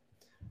there.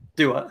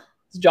 Do what?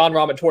 It's John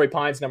Rahm, Torrey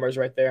Pines numbers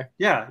right there.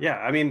 Yeah.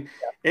 I mean,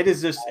 it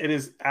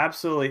is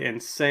absolutely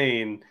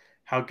insane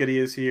how good he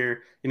is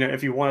here.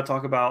 If you want to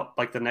talk about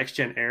like the next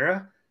gen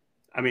era,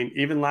 I mean,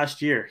 even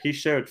last year he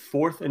showed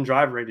 4th in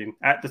drive rating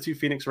at the 2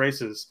 Phoenix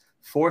races,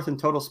 4th in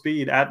total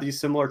speed at these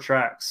similar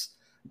tracks.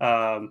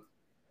 Not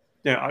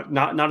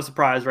a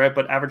surprise, right?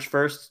 But average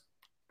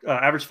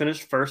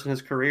finish first in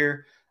his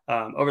career.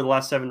 Over the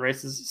last 7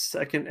 races,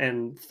 2nd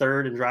and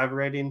 3rd in driver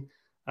rating.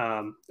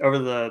 Over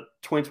the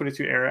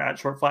 2022 era at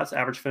short flats,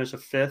 average finish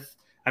of 5th.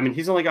 I mean,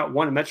 he's only got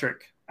one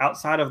metric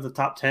outside of the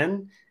top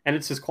 10, and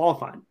it's his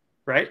qualifying,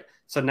 right?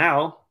 So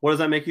now, what does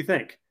that make you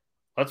think?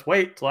 Let's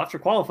wait till after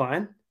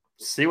qualifying,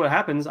 see what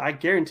happens. I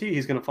guarantee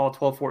he's going to fall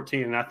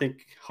 12-14, and I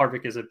think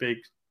Harvick is a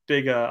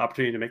big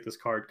opportunity to make this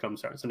card come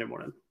Sunday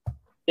morning.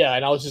 Yeah,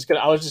 and I was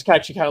just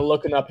actually kind of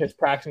looking up his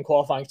practice and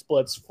qualifying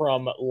splits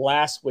from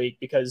last week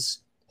because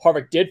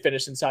Harvick did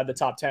finish inside the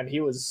top 10. He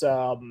was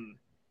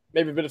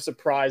maybe a bit of a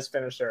surprise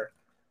finisher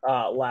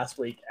last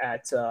week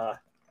at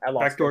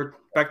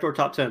backdoor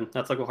top 10.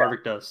 That's like what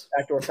Harvick does.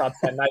 Backdoor top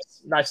 10.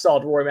 nice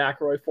solid Rory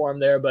McIlroy for him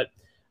there. But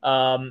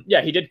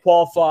he did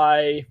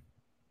qualify.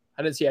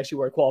 I didn't see actually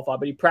where he qualified,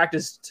 but he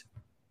practiced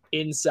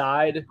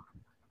inside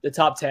the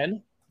top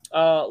 10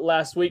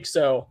 last week.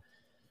 So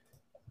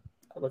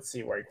let's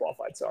see where he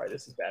qualified. Sorry,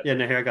 this is bad. Yeah,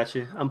 no, here I got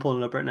you. I'm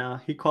pulling it up right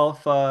now. He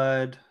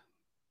qualified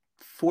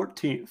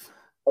 14th.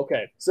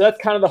 Okay, so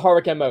that's kind of the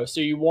Harvick MO. So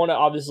you want to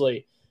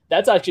obviously,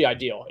 that's actually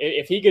ideal.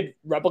 If he could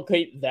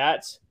replicate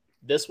that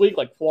this week,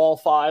 like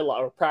qualify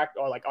or practice,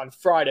 or like on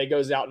Friday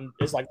goes out and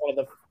is like one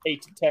of the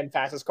 8 to 10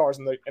 fastest cars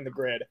in the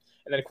grid,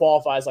 and then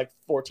qualifies like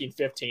 14th,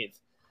 15th.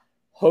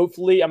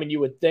 Hopefully, I mean,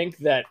 you would think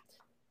that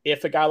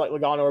if a guy like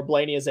Logano or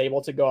Blaney is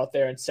able to go out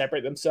there and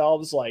separate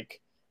themselves, like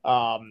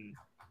in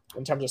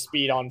terms of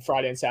speed on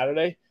Friday and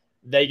Saturday,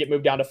 they get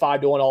moved down to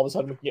 5 to 1. All of a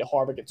sudden, we can get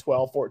Harvick at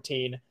 12,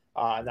 14.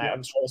 And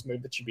I'm sure this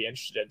move that you'd be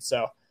interested in.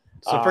 So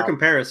for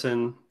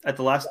comparison, at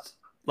the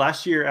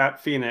last year at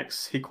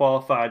Phoenix, he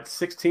qualified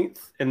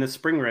 16th in the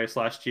spring race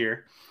last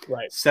year,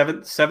 right?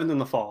 7th in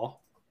the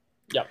fall.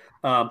 Yep.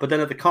 But then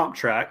at the comp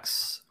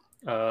tracks,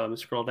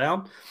 scroll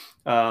down,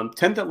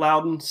 10th at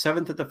Loudon,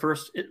 7th at the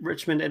first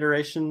Richmond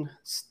iteration,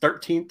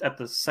 13th at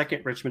the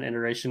second Richmond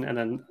iteration, and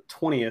then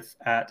 20th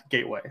at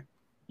Gateway.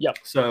 Yep.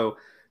 So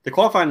the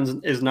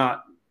qualifying is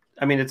not.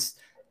 I mean,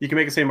 you can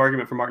make the same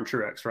argument for Martin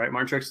Truex, right?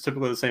 Martin Truex is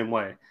typically the same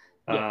way.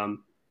 Yeah.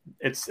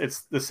 It's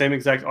the same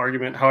exact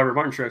argument. However,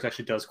 Martin Truex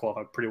actually does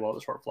qualify pretty well at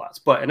the short flats.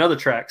 But in other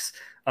tracks,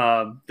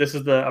 this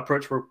is the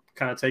approach we're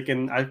kind of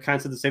taking. I kind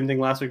of said the same thing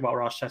last week about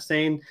Ross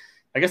Chastain.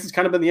 I guess it's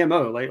kind of been the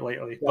MO lately.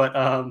 Yeah. But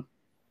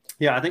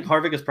I think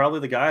Harvick is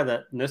probably the guy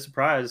that, no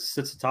surprise,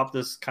 sits atop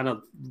this kind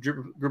of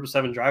group of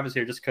 7 drivers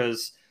here just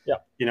because,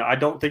 I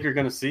don't think you're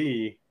going to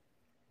see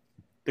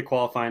the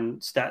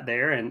qualifying stat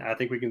there, and I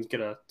think we can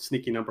get a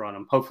sneaky number on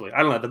him. Hopefully,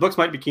 I don't know. The books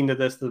might be keen to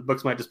this. The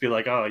books might just be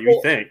like, "Oh, you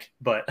think?"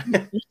 But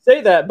you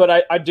say that,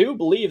 but I do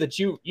believe that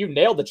you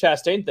nailed the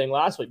Chastain thing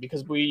last week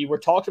because we were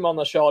talking on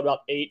the show about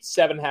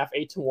 7.5,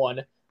 8 to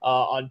 1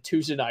 on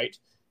Tuesday night.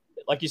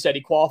 Like you said,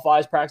 he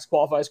practice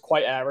qualifies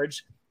quite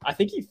average. I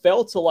think he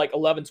fell to like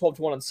 11, 12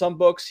 to 1 on some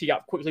books. He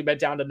got quickly bet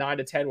down to 9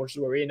 to 10, which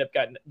is where we ended up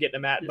getting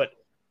him at.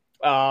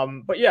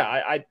 But yeah,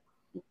 I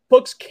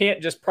books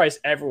can't just price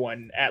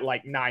everyone at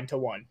like 9 to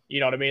 1. You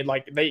know what I mean?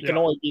 Like they can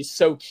only be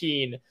so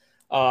keen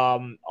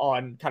on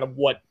kind of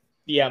what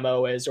the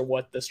MO is or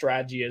what the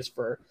strategy is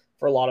for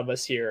a lot of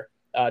us here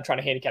trying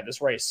to handicap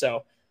this race.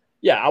 So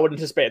yeah, I would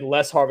anticipate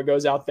unless Harvick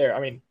goes out there. I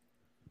mean,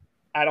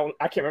 I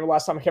can't remember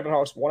last time Kevin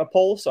Harvick won a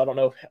pole, so I don't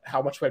know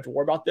how much we have to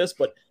worry about this,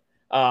 but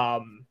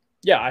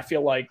I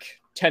feel like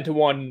 10 to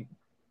 1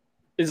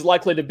 is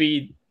likely to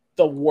be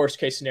the worst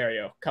case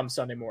scenario come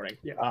Sunday morning.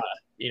 Yeah.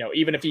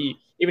 Even if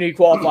he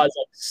qualifies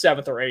like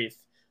 7th or 8th,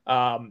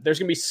 there's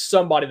going to be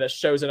somebody that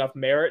shows enough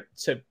merit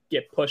to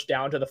get pushed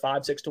down to the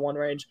 5-6-1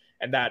 range,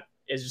 and that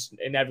is just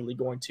inevitably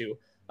going to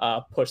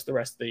push the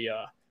rest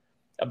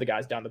of the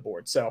guys down the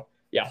board. So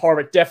yeah,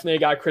 Harvick definitely a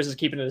guy Chris is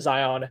keeping his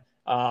eye on,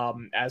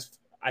 as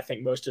I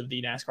think most of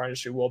the NASCAR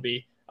industry will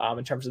be,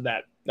 in terms of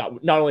that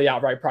not only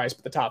outright price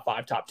but the top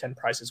 5, top 10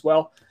 price as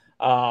well.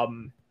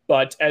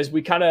 But as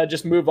we kind of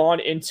just move on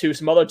into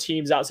some other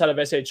teams outside of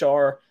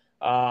SHR,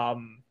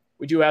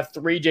 we do have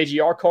 3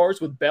 JGR cars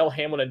with Bell,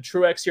 Hamlin, and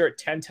Truex here at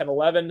 10, 10,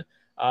 11.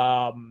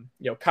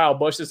 Kyle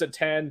Busch is at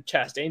 10,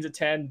 Chastain's at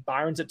 10,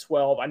 Byron's at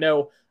 12. I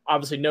know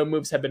obviously no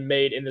moves have been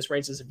made in this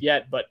race as of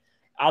yet, but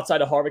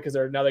outside of Harvick, is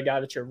there another guy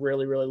that you're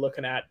really, really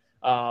looking at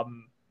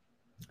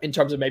in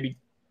terms of maybe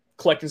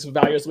collecting some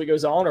value as the week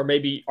goes on, or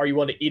maybe are you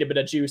willing to eat a bit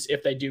of juice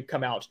if they do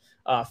come out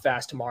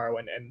fast tomorrow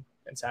and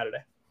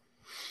Saturday?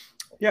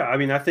 Yeah, I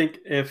mean, I think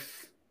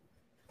if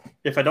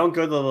I don't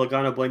go the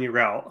Logano Blaney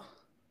route,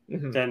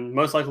 then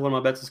most likely one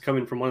of my bets is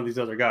coming from one of these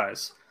other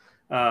guys.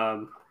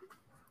 And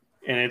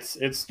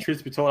it's truth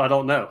to be told, I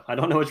don't know. I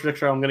don't know which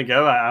direction I'm going to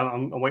go.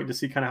 I'm waiting to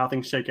see kind of how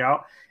things shake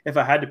out. If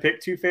I had to pick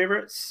 2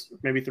 favorites,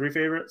 maybe 3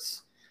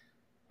 favorites,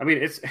 I mean,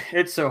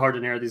 it's so hard to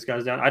narrow these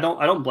guys down. I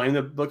don't blame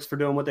the books for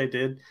doing what they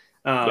did.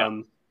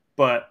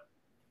 But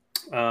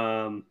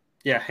Danny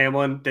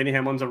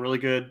Hamlin's a really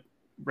good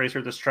racer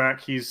at this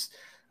track. He's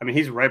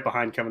right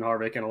behind Kevin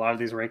Harvick in a lot of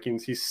these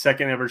rankings. He's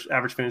second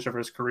average finish over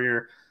his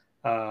career,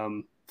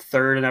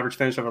 third in average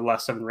finish over the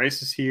last 7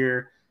 races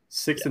here,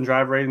 6th in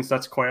drive ratings.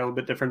 That's quite a little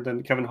bit different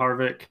than Kevin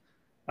Harvick.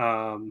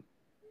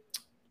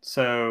 He's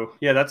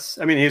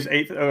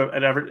 8th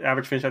at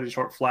average finish at these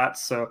short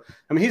flats. So,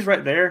 I mean, he's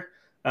right there.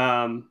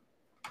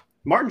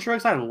 Martin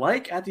Truex I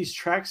like at these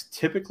tracks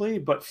typically,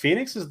 but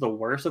Phoenix is the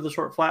worst of the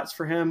short flats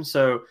for him.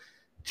 So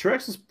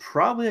Truex is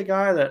probably a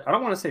guy that I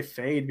don't want to say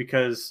fade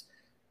because,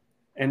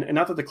 and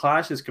not that the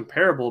Clash is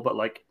comparable, but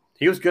like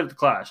he was good at the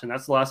Clash, and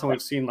that's the last time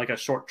we've seen like a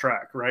short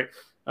track, right?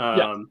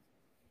 I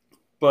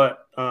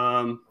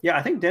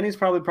think Denny's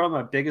probably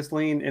my biggest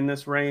lean in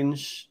this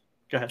range.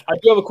 Go ahead. I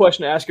do have a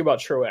question to ask you about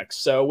Truex.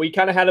 So we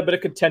kind of had a bit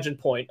of contention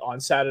point on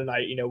Saturday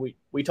night. You know,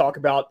 we talk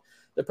about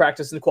the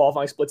practice and the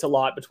qualifying splits a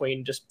lot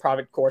between just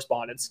private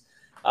correspondence.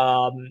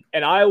 And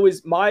I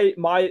always, my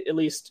at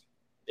least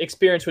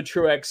experience with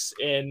Truex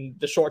in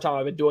the short time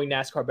I've been doing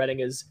NASCAR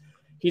betting is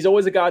he's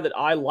always a guy that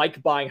I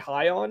like buying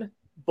high on,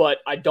 but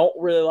I don't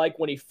really like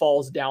when he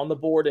falls down the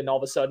board and all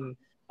of a sudden,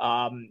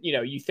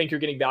 you think you're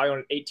getting value on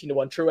an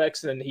 18-1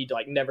 Truex and then he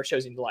like never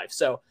shows you in life.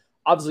 So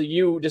obviously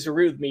you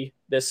disagree with me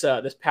this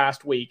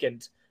past week,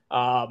 and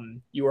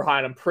you were high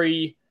on him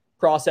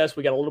pre-process.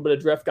 We got a little bit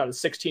of drift, got a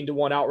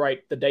 16-1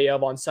 outright the day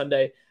of on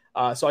Sunday.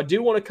 So I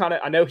do want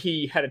to I know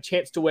he had a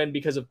chance to win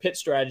because of pit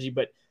strategy,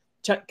 but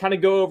kind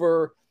of go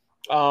over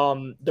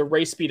the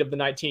race speed of the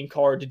 19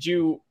 car.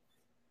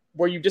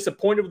 Were you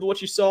disappointed with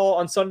what you saw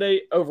on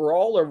Sunday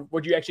overall, or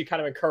were you actually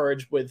kind of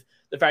encouraged with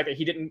the fact that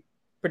he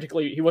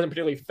wasn't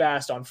particularly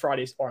fast on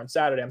Friday or on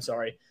Saturday,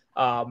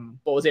 but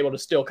was able to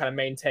still kind of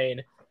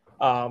maintain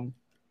a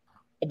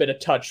bit of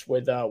touch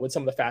with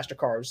some of the faster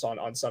cars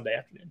on Sunday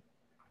afternoon?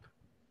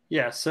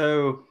 Yeah,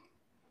 so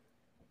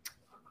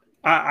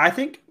I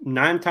think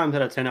 9 times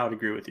out of 10 I would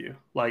agree with you.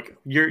 Like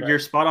you're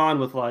spot on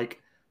with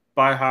like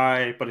buy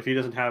high, but if he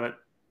doesn't have it,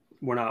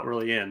 we're not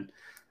really in.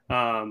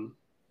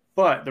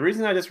 But the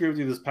reason I disagree with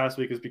you this past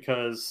week is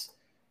because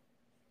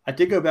I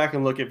did go back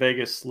and look at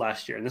Vegas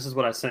last year, and this is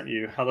what I sent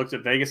you. I looked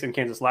at Vegas and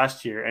Kansas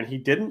last year, and he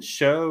didn't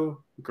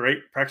show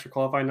great practice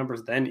qualifying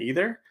numbers then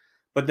either.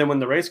 But then when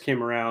the race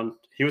came around,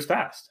 he was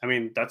fast. I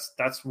mean,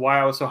 that's why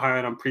I was so high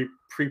on him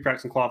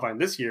pre-practice and qualifying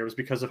this year, was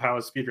because of how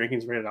his speed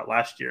rankings rated out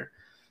last year.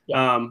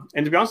 Yeah.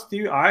 And to be honest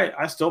with you,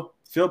 I still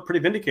feel pretty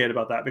vindicated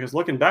about that, because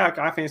looking back,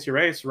 iFantasy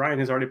Race, Ryan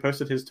has already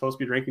posted his total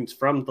speed rankings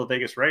from the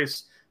Vegas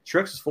race.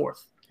 Truex is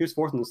 4th. He was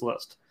 4th in this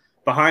list,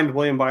 behind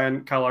William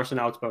Byron, Kyle Larson,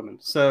 Alex Bowman.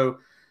 So,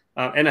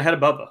 and ahead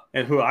of Bubba,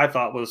 and who I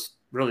thought was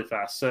really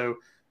fast. So,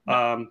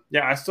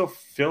 I still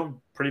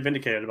feel pretty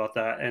vindicated about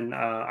that. And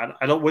I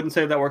wouldn't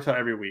say that works out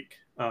every week.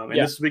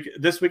 This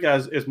week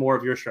is more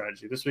of your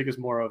strategy. This week is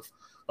more of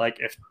like,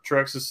 if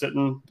Truex is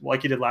sitting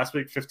like he did last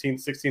week,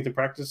 15th, 16th in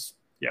practice,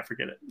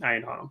 forget it. I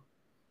ain't on him.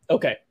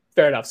 Okay,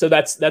 fair enough. So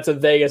that's a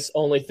Vegas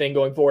only thing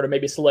going forward, or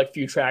maybe select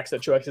few tracks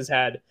that Truex has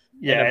had.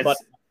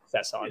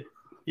 That's on.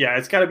 Yeah,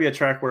 it's got to be a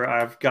track where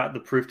I've got the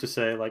proof to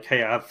say, like,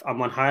 hey,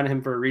 I'm on high on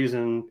him for a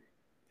reason.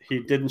 He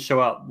didn't show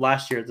up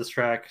last year at this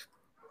track.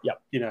 Yep.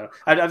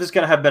 I've just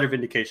got to have better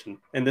vindication.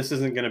 And this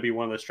isn't going to be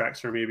one of those tracks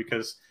for me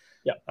because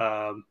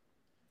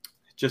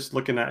just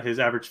looking at his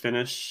average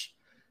finish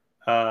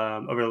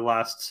over the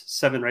last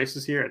 7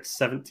 races here, it's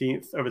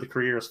 17th. Over the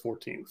career is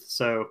 14th.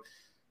 So,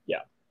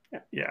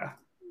 yeah,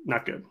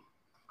 not good.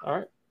 All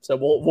right. So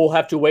we'll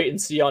have to wait and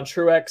see on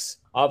Truex.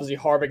 Obviously,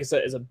 Harvick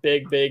is a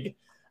big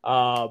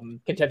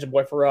contention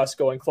point for us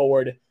going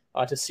forward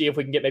to see if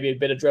we can get maybe a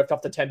bit of drift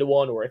off the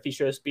 10-1, or if he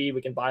shows speed,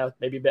 we can buy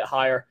maybe a bit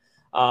higher.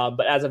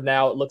 But as of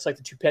now, it looks like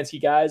the 2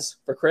 Penske guys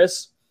for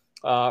Chris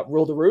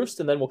rule the roost,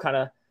 and then we'll kind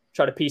of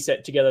try to piece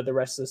it together the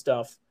rest of the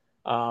stuff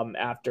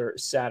after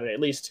Saturday, at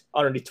least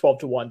underneath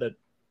 12-1, the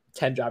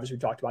 10 drivers we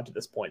talked about to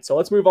this point. So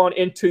let's move on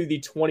into the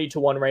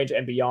 20-1 range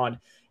and beyond,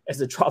 as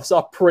it drops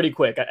off pretty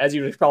quick, as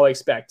you would probably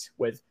expect.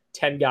 With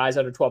 10 guys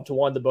under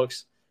 12-1, the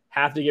books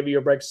have to give you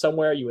a break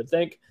somewhere, you would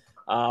think.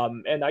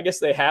 And I guess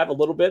they have a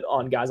little bit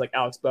on guys like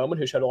Alex Bowman,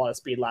 who showed a lot of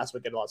speed last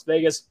week in Las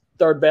Vegas.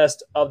 Third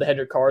best of the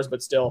Hendrick cars,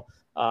 but still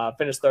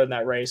finished third in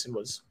that race and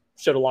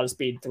showed a lot of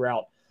speed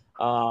throughout.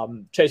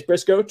 Chase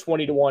Briscoe,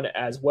 20-1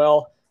 as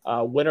well.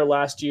 Winner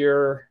last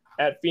year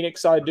at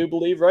Phoenix, I do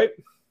believe, right?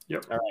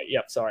 Yep. All right.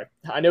 Yep. Sorry.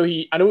 I know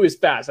he was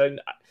fast.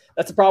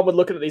 That's the problem with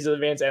looking at these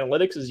advanced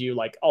analytics, is you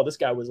like, oh, this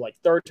guy was like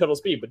third total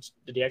speed, but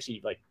did he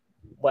actually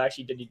what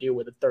actually did he do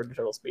with the third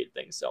total speed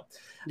thing? So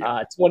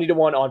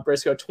 20-1 on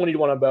Briscoe,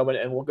 20-1 on Bowman,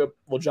 and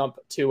we'll jump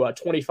to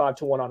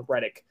 25-1 on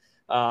Reddick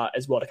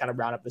as well to kind of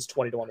round up this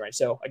 20-1 range.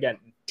 So again,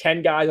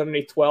 10 guys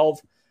underneath 12,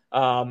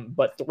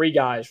 but 3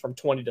 guys from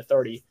 20 to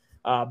 30.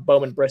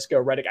 Bowman, Briscoe,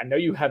 Reddick. I know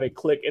you have a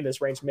click in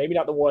this range, maybe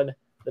not the one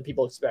that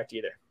people expect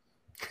either.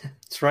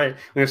 That's right.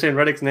 When you're saying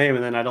Reddick's name,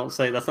 and then I don't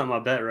say that's not my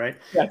bet, right?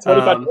 Yeah,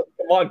 25. Come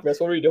on, Chris.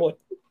 What are you doing?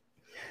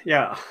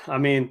 Yeah, I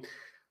mean,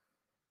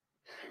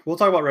 we'll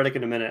talk about Reddick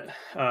in a minute.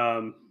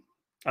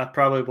 I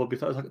probably will be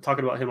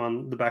talking about him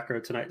on the back row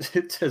tonight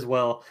as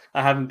well.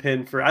 I have him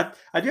pinned for. I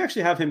do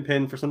actually have him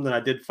pinned for something I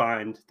did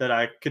find that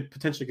I could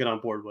potentially get on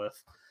board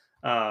with.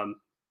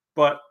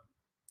 But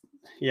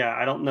yeah,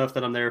 I don't know if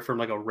that I'm there from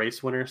like a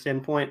race winner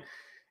standpoint.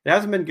 It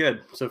hasn't been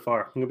good so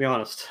far. I'm gonna be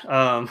honest.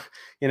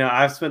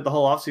 I've spent the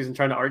whole offseason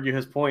trying to argue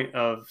his point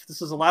of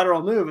this is a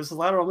lateral move. It's a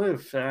lateral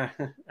move. I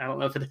don't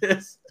know if it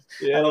is.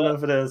 Yeah. I don't know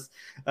if it is.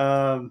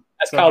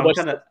 That's so Kyle Busch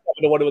to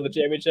want to win the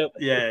championship.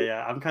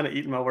 Yeah. I'm kind of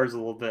eating my words a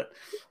little bit.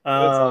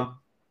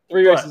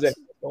 3 races in.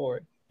 Don't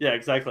worry. Yeah,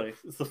 exactly.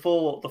 It's the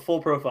full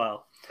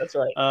profile. That's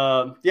right.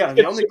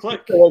 The only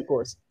click. Road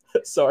course.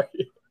 Sorry.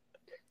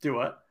 Do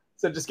what?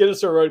 So just get us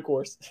to a road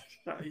course.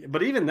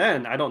 But even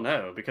then, I don't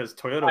know, because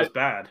Toyota is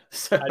bad.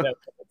 So. I know.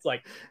 It's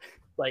like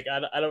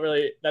I don't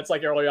really. That's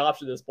like our only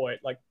option at this point.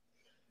 Like,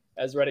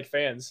 as Reddick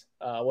fans,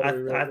 what are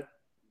we really?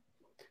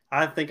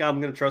 I think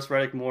I'm going to trust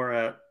Reddick more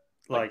at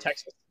like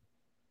Texas,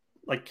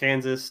 like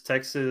Kansas,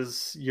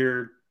 Texas.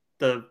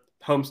 The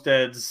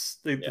Homesteads,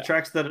 the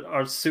tracks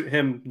that suit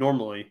him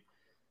normally.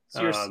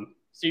 So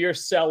you're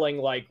selling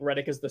like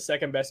Reddick is the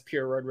second best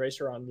pure road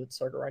racer on the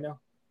circuit right now?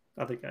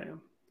 I think I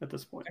am at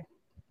this point.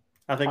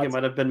 I think it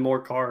might have been more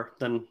car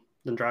than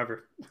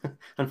driver,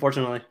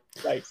 unfortunately.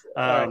 Right.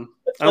 And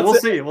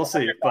we'll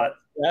see. But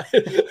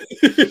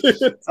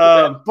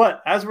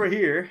but as we're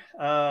here,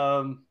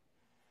 my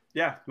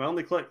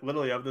only click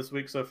literally of this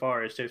week so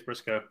far is Chase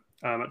Briscoe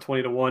at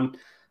 20-1.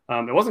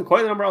 It wasn't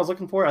quite the number I was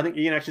looking for. I think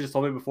Ian actually just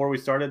told me before we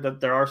started that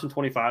there are some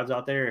 25s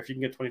out there. If you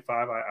can get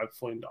 25, I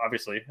fully,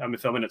 obviously, I'm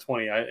filming at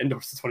 20. I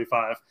endorse the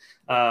 25.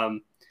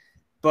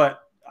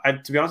 But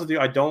to be honest with you,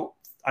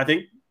 I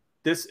think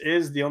this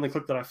is the only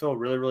click that I feel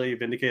really, really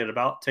vindicated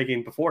about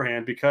taking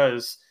beforehand,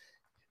 because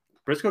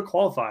Briscoe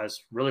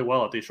qualifies really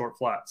well at these short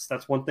flats.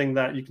 That's one thing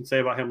that you can say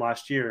about him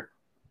last year.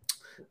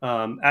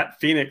 At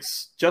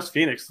Phoenix,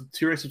 the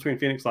 2 races between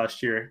Phoenix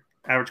last year,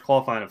 average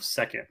qualifying of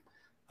second.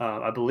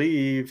 I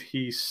believe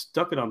he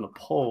stuck it on the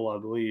pole,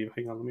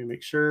 Hang on, let me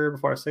make sure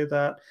before I say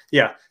that.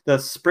 Yeah, the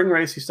spring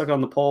race, he stuck it on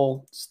the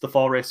pole. The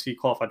fall race, he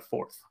qualified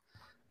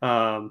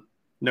 4th.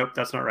 Nope,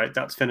 that's not right.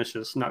 That's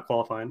finishes, not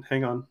qualifying.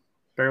 Hang on.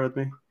 Bear with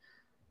me.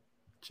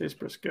 Chase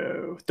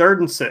Briscoe, 3rd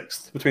and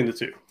 6th between the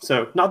two.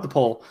 So not the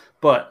pole,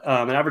 but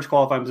an average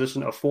qualifying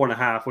position of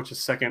 4.5, which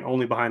is second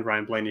only behind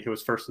Ryan Blaney, who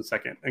was 1st and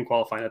 2nd in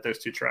qualifying at those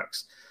 2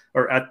 tracks,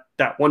 or at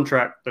that one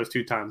track those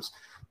 2 times.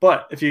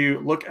 But if you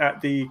look at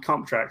the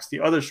comp tracks, the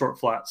other short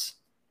flats,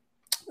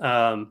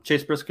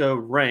 Chase Briscoe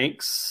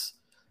ranks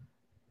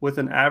with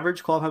an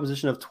average qualifying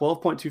position of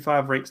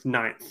 12.25, ranks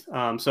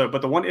 9th.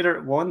 But the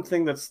one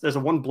thing there's a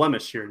one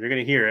blemish here. You're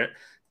going to hear it,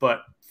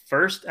 but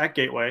 1st at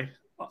Gateway.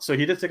 So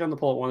he did stick on the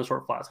pole at one of the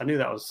short flats. I knew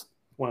that was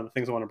one of the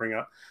things I want to bring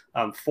up.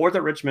 4th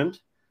at Richmond,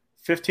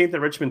 15th at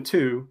Richmond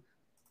 2,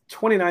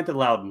 29th at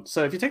Loudon.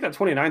 So if you take that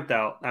 29th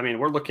out, I mean,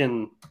 we're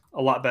looking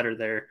a lot better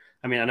there.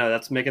 I mean, I know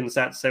that's making the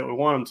stats say what we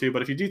want him to,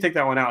 but if you do take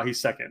that one out,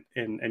 he's second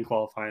in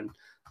qualifying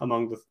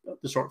among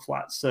the short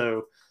flats.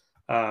 So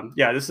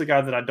this is a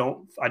guy that I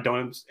don't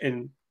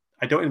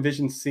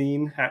envision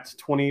seeing at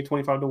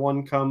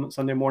 25-1 come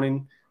Sunday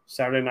morning,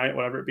 Saturday night,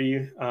 whatever it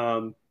be.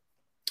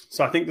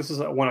 So I think this is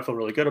one I feel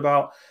really good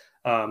about.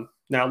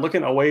 Now,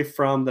 looking away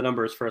from the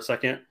numbers for a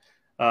second,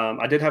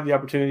 I did have the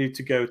opportunity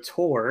to go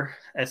tour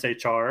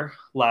SHR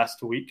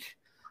last week.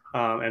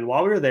 And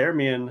while we were there,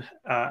 me and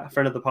a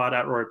friend of the pod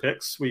at Rory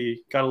Picks,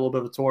 we got a little bit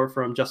of a tour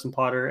from Justin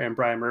Potter and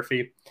Brian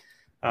Murphy.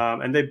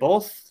 And they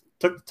both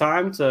took the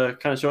time to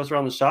kind of show us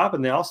around the shop.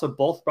 And they also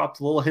both brought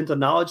a little hint of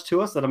knowledge to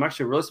us that I'm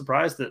actually really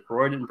surprised that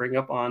Rory didn't bring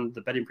up on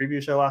the betting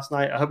preview show last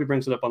night. I hope he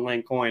brings it up on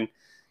Lane Coin,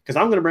 because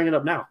I'm going to bring it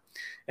up now.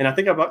 And I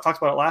think I talked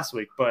about it last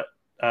week, but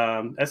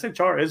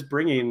SHR is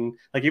bringing,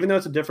 like, even though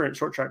it's a different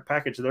short track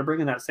package, they're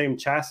bringing that same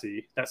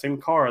chassis, that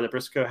same car that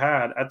Briscoe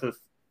had at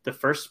the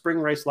first spring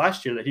race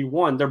last year that he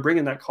won. They're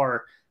bringing that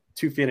car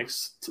to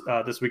Phoenix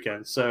this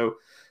weekend. So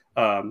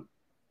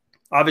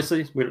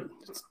obviously,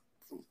 it's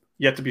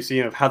yet to be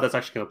seen of how that's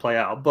actually going to play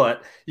out.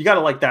 But you got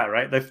to like that,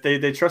 right?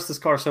 They trust this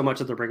car so much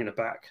that they're bringing it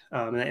back,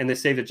 and they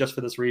saved it just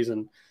for this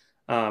reason.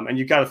 And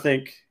you got to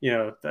think,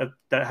 that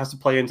has to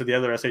play into the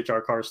other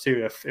SHR cars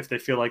too. If they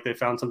feel like they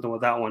found something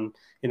with that one,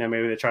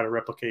 maybe they try to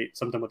replicate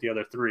something with the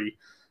other three.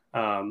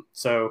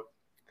 So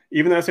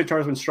even though SHR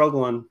has been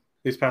struggling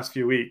these past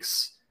few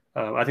weeks,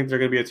 I think they're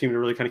going to be a team to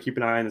really kind of keep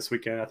an eye on this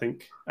weekend. I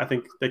think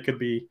they could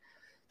be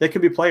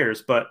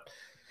players, but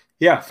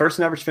yeah, first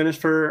in average finish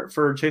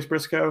for Chase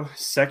Briscoe,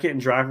 second in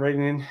drive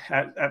rating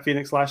at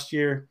Phoenix last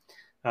year.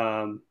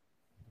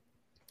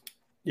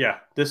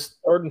 This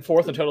third and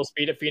fourth in total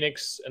speed at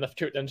Phoenix in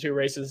the two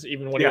races.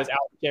 Even when he was out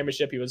in the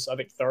championship, he was, I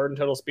think, third in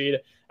total speed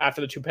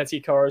after the two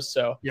Penske cars.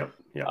 So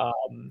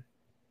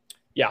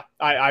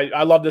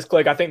I love this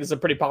click. I think this is a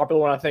pretty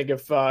popular one. I think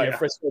if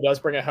Frisco does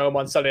bring it home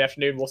on Sunday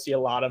afternoon, we'll see a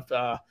lot of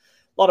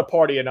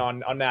partying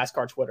on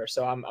NASCAR Twitter.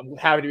 So I'm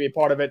happy to be a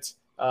part of it.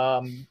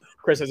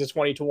 Chris has a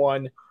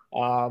 20-1.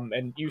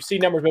 And you see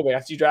numbers moving. I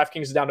see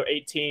DraftKings is down to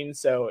 18,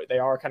 so they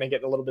are kind of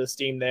getting a little bit of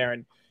steam there.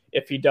 And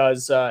if he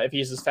does, if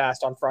he's as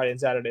fast on Friday and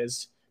Saturday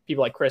as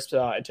people like Chris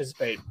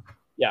anticipate,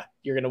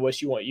 you're going to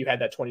wish you had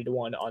that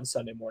 20-1 on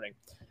Sunday morning.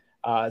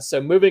 So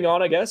moving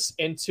on, I guess,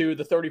 into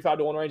the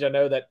 35-1 range. I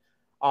know that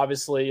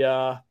obviously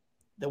the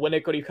win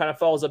equity kind of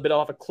falls a bit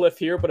off a cliff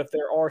here, but if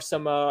there are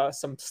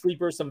some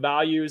sleepers, some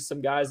values,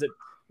 some guys that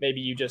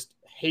maybe you just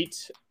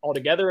hate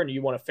altogether and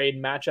you want to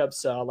fade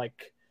matchups,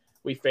 like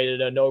we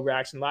faded Noah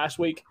Gragson last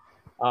week,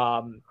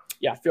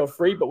 feel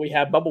free. But we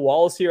have Bubba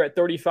Wallace here at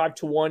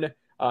 35-1.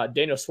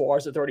 Daniel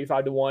Suarez at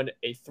 35-1,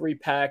 a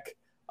 3-pack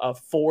of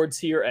Fords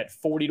here at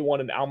 40-1,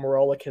 and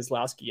Almirola,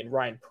 Keselowski, and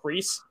Ryan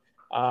Preece.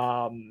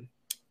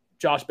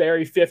 Josh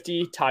Berry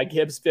 50, Ty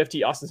Gibbs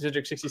 50, Austin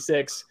Cindric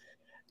 66,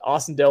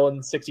 Austin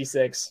Dillon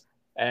 66,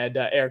 and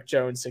Eric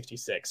Jones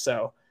 66.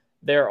 So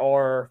there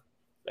are,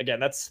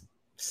 again, that's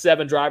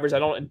 7 drivers. I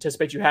don't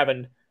anticipate you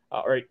having,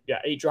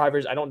 8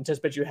 drivers. I don't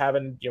anticipate you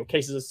having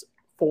cases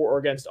for or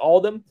against all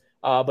of them.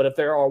 But if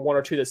there are 1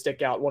 or 2 that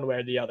stick out one way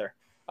or the other.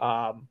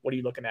 What are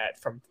you looking at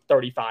from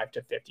 35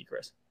 to 50,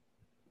 Chris?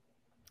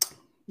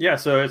 Yeah,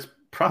 so it's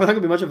probably not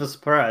going to be much of a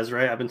surprise,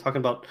 right? I've been talking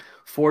about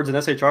Fords and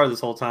SHR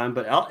this whole time,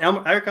 but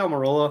Eric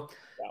Almirola,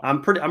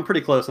 I'm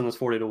pretty close on this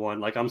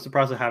 40-1. Like, I'm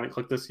surprised I haven't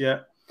clicked this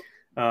yet.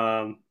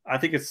 I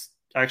think it's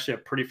actually a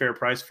pretty fair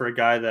price for a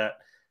guy that,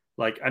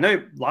 like, I know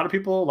a lot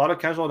of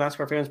casual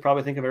NASCAR fans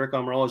probably think of Eric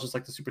Almirola as just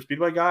like the super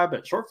speedway guy,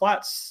 but short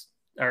flats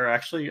are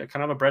actually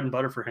kind of a bread and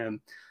butter for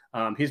him.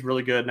 He's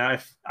really good. Now,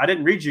 if I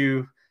didn't read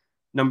you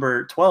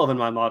number 12 in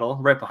my model,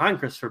 right behind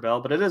Christopher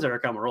Bell, but it is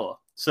Eric Almirola.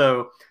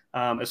 So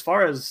as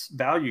far as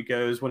value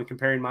goes, when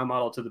comparing my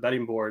model to the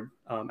betting board,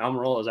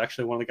 Almirola is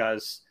actually one of the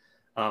guys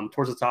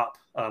towards the top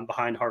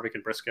behind Harvick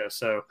and Briscoe.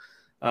 So,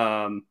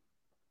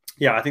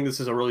 I think this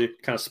is a really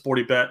kind of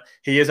sporty bet.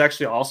 He is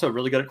actually also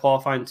really good at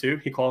qualifying too.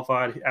 He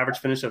qualified average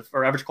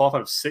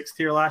qualified of 6th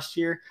here last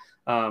year,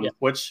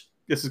 which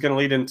this is going to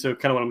lead into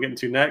kind of what I'm getting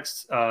to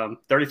next.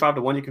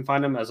 35-1, you can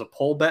find him as a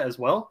pole bet as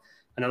well.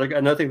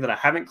 Another thing that I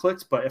haven't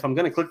clicked, but if I'm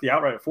going to click the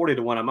outright at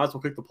 40-1, I might as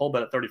well click the pole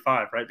bet at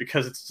 35, right?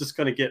 Because it's just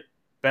going to get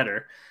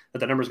better, that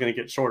the number is going to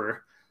get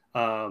shorter.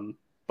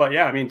 But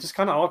yeah, I mean, just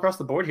kind of all across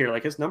the board here,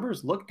 like his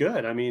numbers look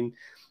good. I mean,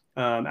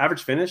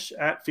 average finish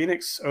at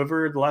Phoenix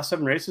over the last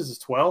 7 races is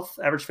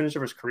 12th. Average finish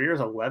over his career is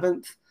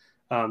 11th.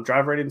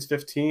 Drive rating is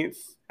 15th.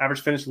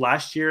 Average finish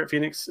last year at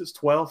Phoenix is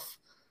 12th.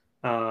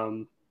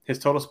 His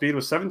total speed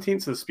was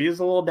 17th, so the speed is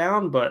a little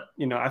down, but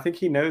I think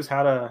he knows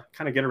how to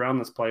kind of get around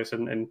this place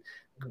and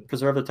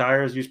preserve the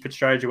tires, use pitch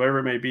strategy, whatever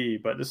it may be.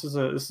 But this is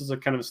a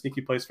kind of a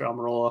sneaky place for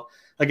Almirola.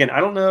 Again, I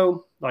don't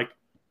know, like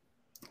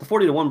the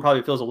 40-1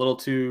 probably feels a little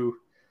too,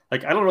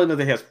 like, I don't really know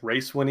that he has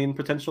race winning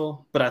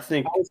potential, but I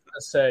think I was going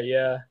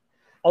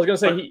to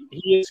say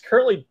he is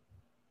currently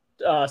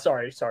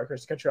sorry,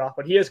 Chris, to cut you off,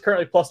 but he is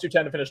currently plus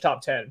 210 to finish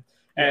top 10.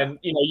 And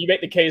you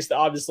make the case that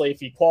obviously if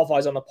he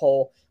qualifies on the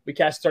pole, we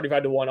cash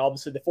 35-1.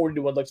 Obviously the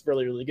 40-1 looks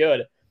really, really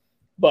good.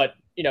 But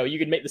you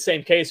could make the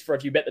same case for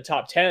if you bet the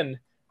top 10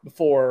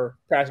 before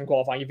practice and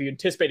qualifying. If you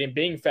anticipate him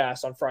being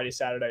fast on Friday,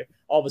 Saturday,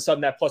 all of a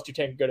sudden that plus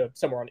 210 could go to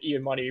somewhere on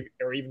even money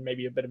or even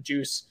maybe a bit of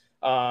juice,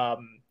 to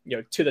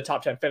the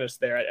top 10 finish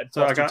there at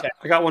so I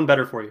got one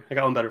better for you.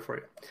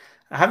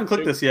 I haven't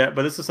clicked this yet,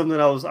 but this is something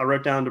I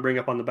wrote down to bring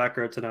up on the back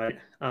row tonight.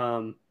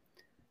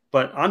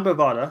 But on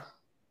Bovada,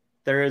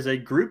 there is a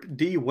Group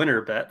D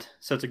winner bet.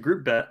 So it's a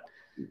group bet,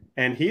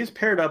 and he is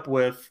paired up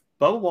with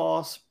Bubba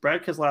Wallace,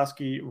 Brad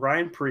Keselowski,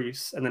 Ryan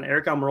Preece, and then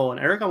Eric Almirola. And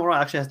Eric Almirola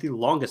actually has the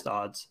longest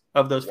odds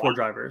of those 4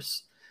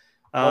 drivers.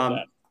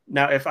 Now,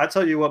 if I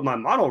tell you what my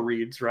model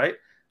reads, right,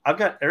 I've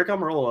got Eric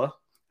Almirola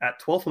at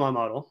 12th in my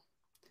model,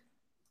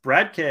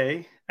 Brad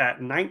K at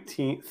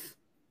 19th,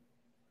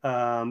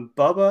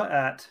 Bubba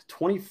at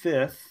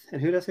 25th,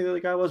 and who did I say the other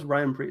guy was?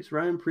 Ryan Preece.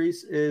 Ryan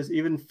Preece is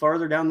even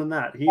farther down than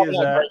that. He is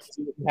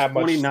at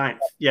 29th.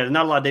 Yeah, there's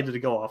not a lot of data to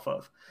go off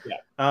of.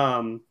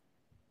 Yeah.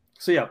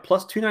 So yeah,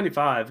 plus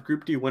 295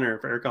 Group D winner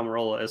for Eric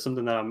Almirola is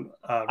something that I'm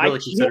really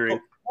considering.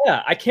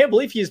 Yeah, I can't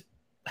believe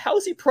how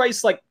is he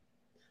priced like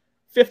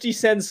 50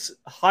 cents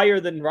higher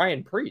than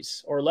Ryan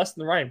Preece or less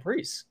than Ryan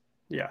Preece?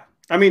 Yeah.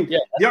 I mean,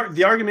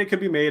 the argument could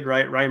be made,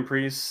 right? Ryan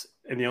Preece,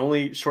 and the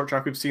only short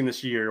track we've seen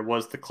this year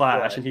was the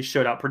Clash, and he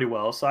showed out pretty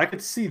well. So I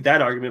could see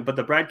that argument, but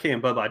the Brad K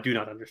and Bubba, I do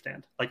not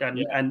understand,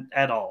 and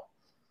at all.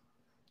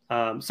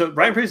 So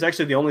Ryan Preece is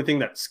actually the only thing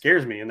that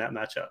scares me in that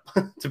matchup,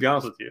 to be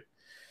honest with you.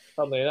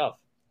 Funnily enough.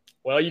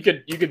 Well, you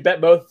could bet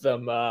both of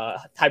them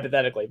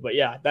hypothetically, but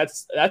yeah,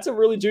 that's a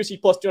really juicy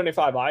plus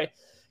 225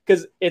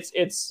 because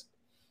it's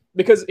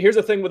because here's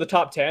the thing with the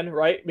top 10,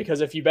 right? Because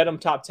if you bet him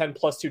top 10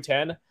 plus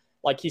 210,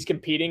 like he's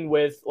competing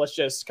with, let's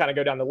just kind of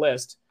go down the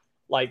list,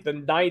 like the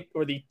 9th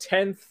or the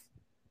 10th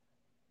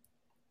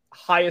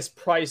highest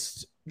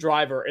priced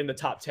driver in the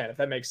top 10, if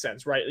that makes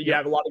sense, right? You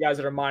have a lot of guys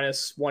that are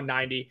minus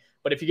 190,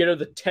 but if you get to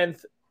the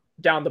 10th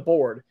down the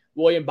board,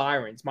 William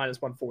Byron's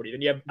minus 140.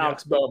 Then you have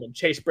Alex Bowman,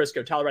 Chase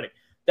Briscoe, Tyler Reddick.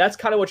 That's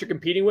kind of what you're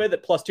competing with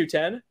at plus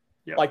 210,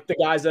 like the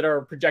guys that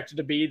are projected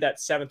to be that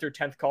 7th through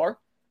 10th car.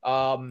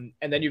 And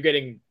then you're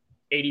getting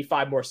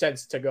 85 more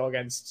cents to go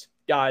against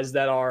guys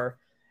that are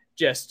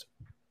just,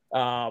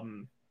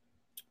 guys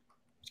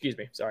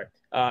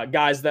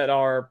that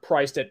are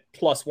priced at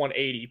plus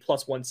 180,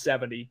 plus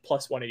 170,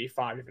 plus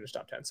 185 to finish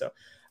top 10. So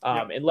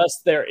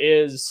unless there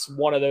is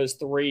one of those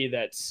three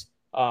that's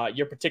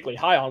you're particularly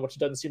high on, which it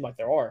doesn't seem like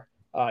there are,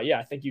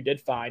 I think you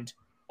did find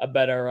a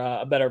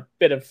better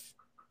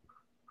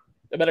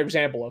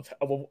example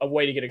of a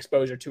way to get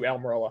exposure to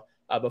Almirola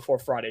before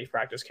Friday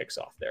practice kicks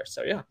off there.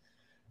 So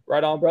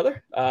right on,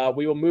 brother.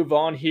 We will move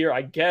on here,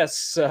 I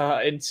guess,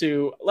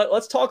 into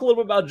let's talk a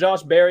little bit about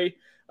Josh Berry.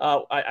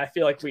 I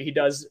feel like he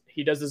does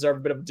deserve a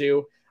bit of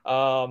due.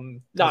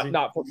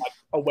 Not from like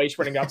a waist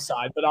running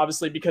upside, but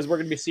obviously because we're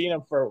going to be seeing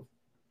him for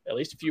at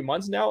least a few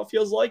months now. It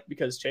feels like,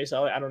 because Chase,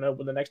 I don't know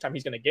when the next time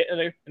he's going to get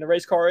in a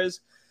race car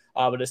is,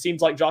 but it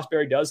seems like Josh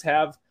Berry does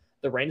have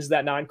the reins of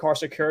that 9 car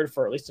secured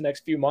for at least the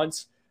next few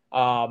months.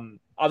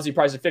 Obviously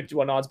priced at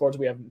 51 odds boards.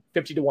 We have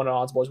 50 to 1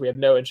 odds boards. We have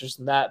no interest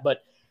in that,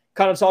 but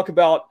kind of talk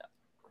about,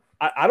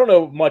 I don't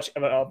know much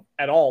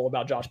at all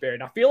about Josh Berry.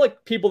 And I feel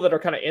like people that are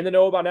kind of in the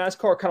know about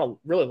NASCAR kind of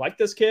really like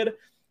this kid.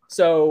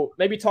 So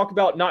maybe talk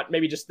about, not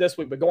maybe just this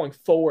week, but going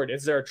forward,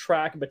 is there a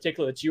track in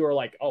particular that you are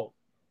like, oh,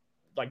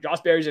 like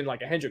Josh Berry's in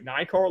like a Hendrick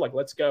 9 car? Like,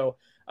 let's go.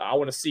 I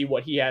want to see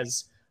what he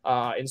has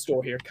in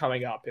store here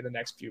coming up in the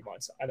next few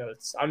months. I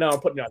know I'm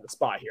putting you on the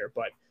spot here,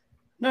 but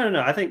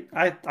No. I think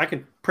I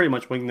can pretty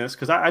much wing this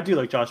because I do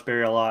like Josh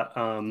Berry a lot.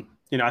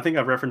 I think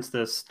I've referenced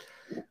this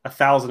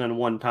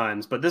 1,001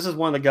 times, but this is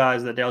one of the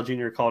guys that Dale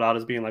Jr. called out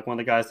as being like one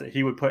of the guys that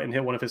he would put and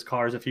hit one of his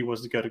cars if he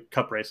was to go to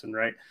Cup racing,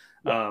 right?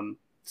 Yeah.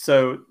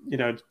 So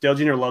Dale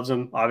Jr. loves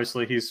him.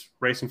 Obviously, he's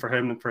racing for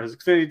him and for his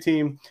Xfinity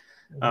team.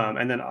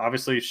 And then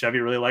obviously Chevy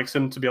really likes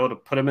him to be able to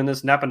put him in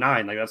this Napa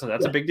 9. Like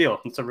that's a big deal.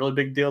 It's a really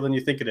big deal than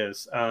you think it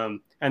is. And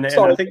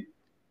I think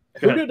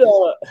who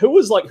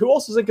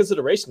else was in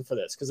consideration for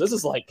this? Because this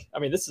is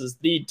this is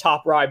the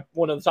top ride,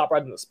 one of the top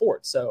rides in the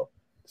sport. So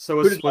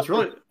what's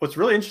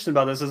really interesting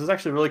about this is it's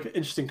actually a really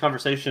interesting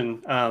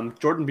conversation.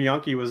 Jordan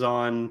Bianchi was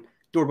on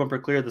Door Bumper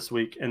Clear this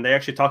week, and they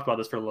actually talked about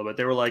this for a little bit.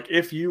 They were like,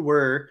 if you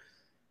were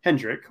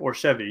Hendrick or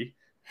Chevy,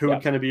 who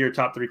would kind of be your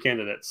top 3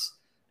 candidates?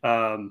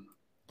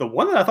 The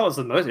one that I thought was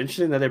the most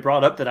interesting that they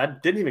brought up that I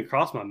didn't even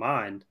cross my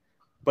mind,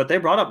 but they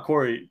brought up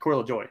Corey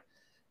LaJoie,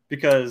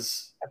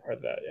 because I've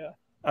heard that. Yeah.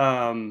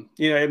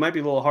 It might be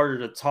a little harder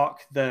to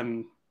talk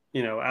them,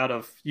 out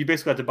of, you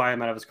basically have to buy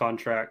him out of his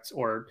contract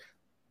or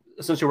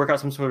essentially work out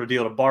some sort of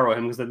deal to borrow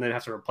him, because then they'd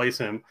have to replace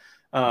him.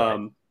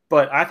 Right.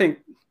 But I think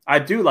I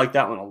do like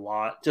that one a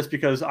lot, just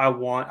because I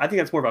think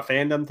that's more of a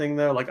fandom thing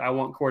though. Like I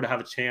want Corey to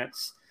have a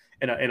chance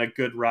in a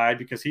good ride,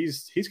 because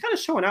he's kind of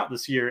showing out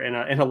this year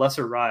in a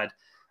lesser ride.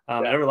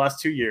 And over the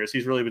last 2 years,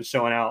 he's really been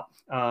showing out.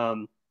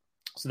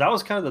 So that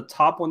was kind of the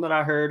top one that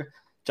I heard.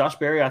 Josh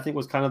Berry, I think,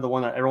 was kind of the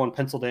one that everyone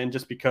penciled in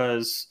just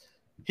because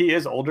he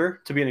is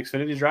older to be an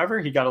Xfinity driver.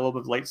 He got a little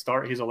bit late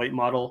start. He's a late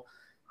model,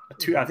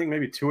 I think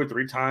maybe 2 or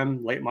 3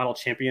 time late model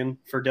champion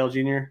for Dale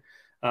Jr.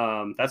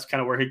 That's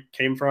kind of where he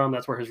came from.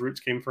 That's where his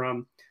roots came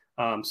from.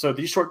 So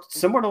these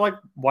similar to like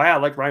why I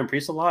like Ryan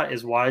Preece a lot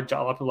is why a lot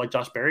of people like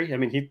Josh Berry. I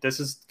mean,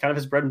 this is kind of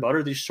his bread and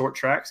butter, these short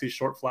tracks, these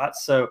short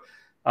flats. So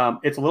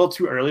it's a little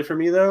too early for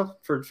me though,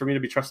 for me to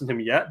be trusting him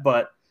yet.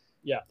 But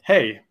yeah,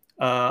 hey,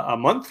 a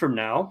month from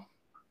now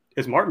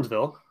is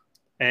Martinsville,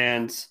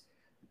 and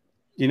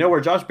you know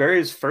where Josh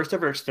Berry's first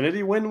ever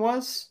Xfinity win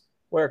was?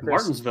 Where, Chris?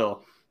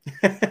 Martinsville.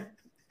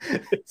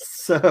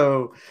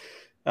 So,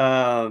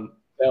 nailed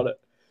it.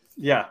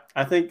 Yeah,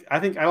 I think I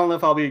don't know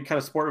if I'll be kind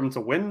of supporting him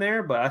to win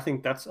there, but I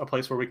think that's a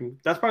place where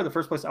that's probably the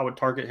first place I would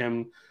target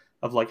him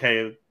of like,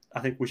 hey,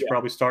 I think we should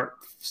probably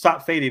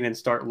stop fading and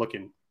start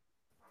looking.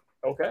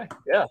 Okay.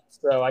 Yeah.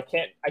 So I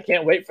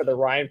can't wait for the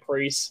Ryan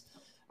Preece,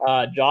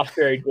 Josh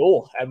Berry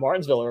duel at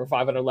Martinsville over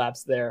 500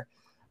 laps there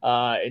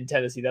in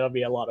Tennessee. That'll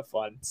be a lot of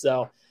fun.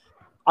 So,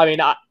 I mean,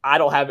 I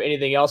don't have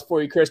anything else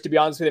for you, Chris, to be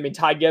honest with you. I mean,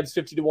 Ty Gibbs,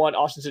 50-1,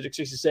 Austin Cindric,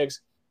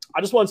 66.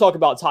 I just want to talk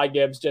about Ty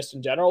Gibbs just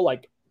in general,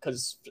 like,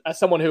 because as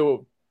someone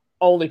who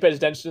only pays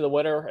attention to the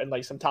winner and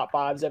like some top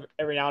fives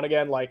every now and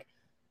again, like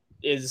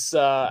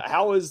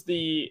how is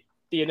the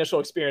initial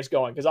experience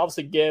going? Because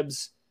obviously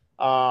Gibbs,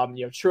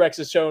 Truex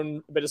has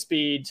shown a bit of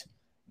speed.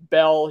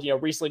 Bell,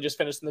 recently just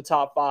finished in the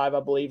top 5, I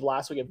believe,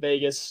 last week at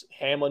Vegas.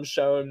 Hamlin's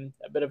shown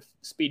a bit of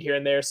speed here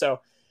and there.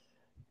 So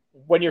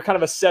when you're kind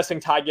of assessing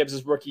Ty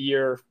Gibbs' rookie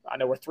year, I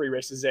know we're 3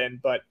 races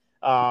in, but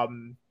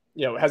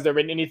has there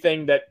been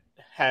anything that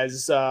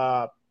has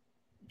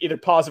either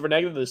positive or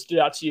negative that stood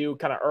out to you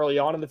kind of early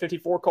on in the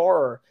 54 car?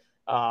 Or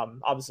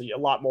obviously a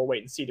lot more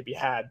wait and see to be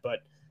had, but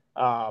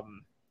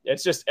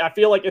it's just, I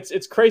feel like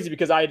it's crazy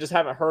because I just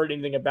haven't heard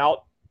anything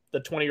about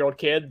the 20-year-old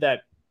kid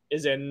that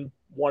is in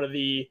one of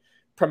the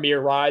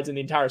premier rides in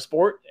the entire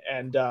sport,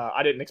 and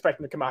I didn't expect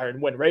him to come out here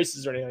and win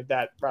races or anything like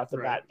that right off the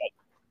bat. But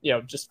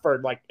just for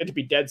like it to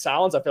be dead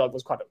silence, I feel like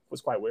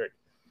was quite weird.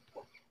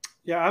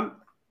 Yeah,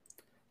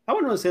 I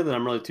wouldn't really say that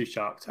I'm really too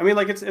shocked. I mean,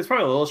 like it's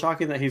probably a little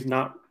shocking that he's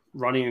not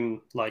running,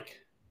 like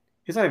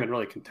he's not even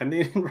really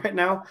contending right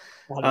now.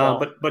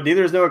 But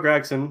neither is Noah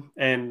Gragson,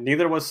 and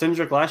neither was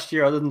Cindric last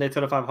year, other than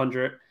Daytona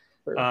 500.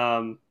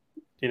 Sure.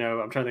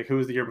 I'm trying to think who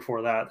was the year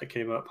before that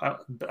came up.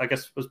 I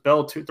guess it was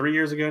Bell 4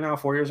 years ago now.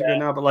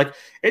 But like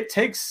it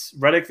takes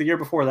Reddick the year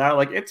before that.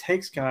 Like it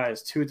takes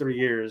guys 2-3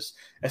 years,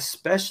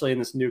 especially in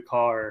this new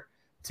car,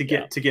 to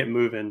get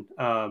moving.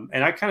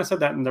 And I kind of said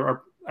that I don't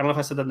know if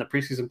I said that in the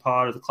preseason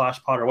pod or the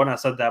Clash pod or when I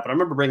said that, but I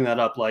remember bringing that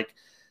up. Like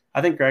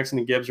I think Gragson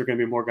and Gibbs are going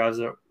to be more guys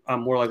that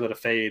I'm more likely to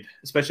fade,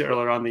 especially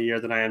earlier on in the year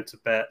than I am to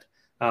bet.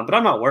 But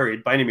I'm not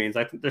worried by any means.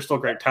 I think they're still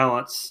great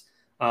talents.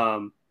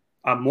 I'm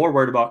more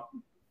worried about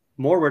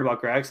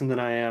Gragson than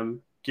I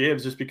am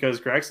Gibbs, just because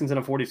Gragson's in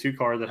a 42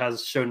 car that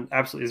has shown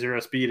absolutely zero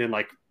speed in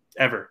like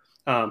ever.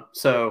 But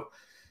even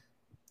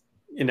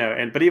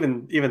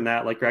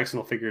that, like Gragson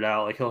will figure it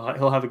out. Like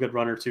he'll have a good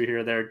run or two here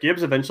or there.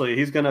 Gibbs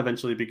he's going to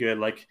eventually be good.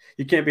 Like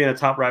you can't be in a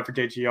top ride for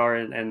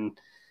JGR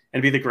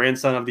and be the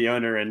grandson of the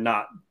owner and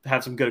not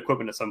have some good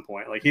equipment at some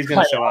point. Like he's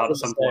going to show out at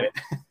some point.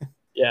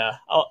 Yeah.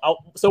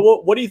 So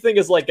what do you think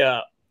is like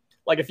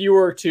if you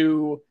were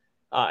to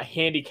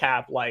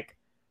handicap like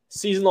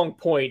season-long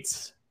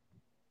points,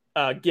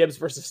 Gibbs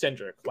versus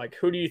Cindric, like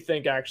who do you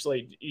think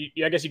actually?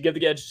 I guess you give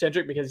the edge to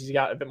Cindric because he's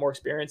got a bit more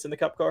experience in the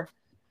Cup car.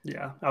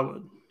 Yeah, I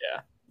would. Yeah,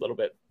 a little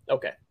bit.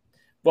 Okay.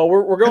 Well,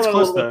 we're going. It's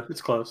close though.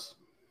 It's close.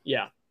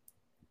 Yeah,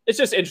 it's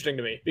just interesting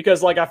to me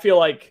because like I feel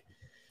like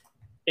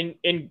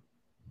in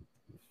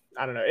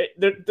I don't know.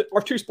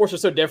 Our two sports are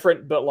so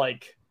different, but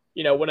like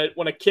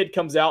when a kid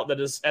comes out that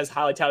is as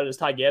highly touted as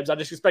Ty Gibbs, I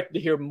just expect to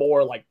hear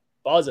more like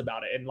buzz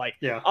about it. And like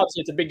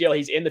obviously it's a big deal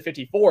he's in the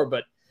 54,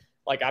 but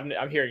like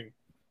I'm hearing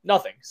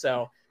nothing.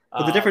 So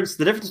but the difference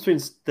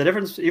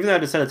even though I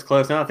just said it's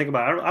close, now I think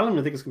about it, I don't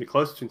even think it's gonna be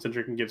close between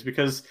Cindric and Gibbs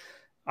because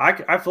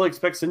I fully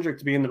expect Cindric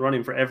to be in the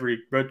running for every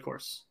road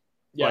course.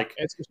 Yeah, like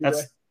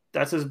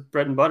that's his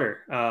bread and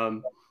butter.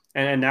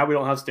 And now we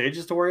don't have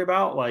stages to worry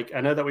about. Like I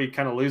know that we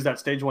kind of lose that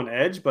stage 1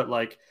 edge, but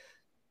like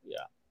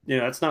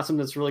it's not something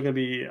that's really going to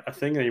be a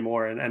thing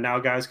anymore. And now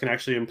guys can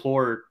actually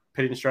employ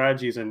pitting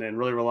strategies and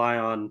really rely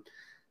on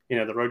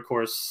the road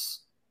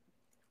course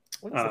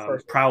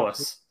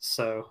prowess.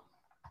 So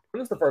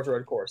when is the first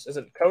road course? Is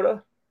it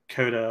Coda?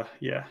 Coda,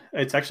 yeah.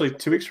 It's actually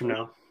 2 weeks from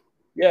now.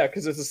 Yeah,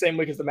 because it's the same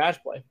week as the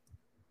match play.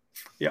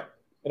 Yeah.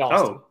 In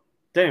Austin. Oh,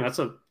 dang!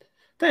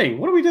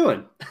 What are we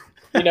doing?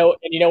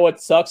 And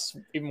what sucks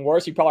even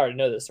worse? You probably already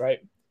know this, right?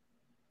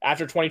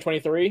 After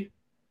 2023,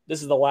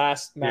 this is the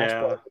last match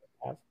play.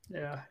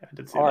 Yeah, I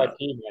did see that.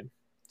 Man.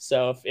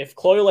 So if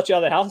Chloe lets you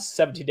out of the house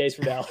 17 days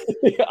from now,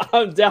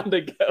 I'm down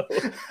to go.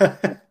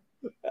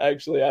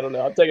 Actually, I don't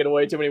know. I'm taking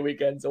away too many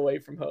weekends away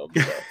from home.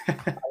 So I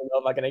don't know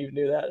if I can even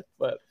do that.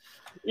 But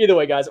either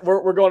way, guys,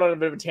 we're going on a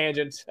bit of a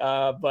tangent.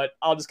 But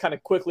I'll just kind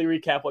of quickly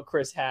recap what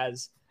Chris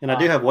has. And I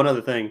do have one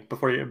other thing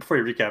before you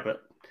recap it.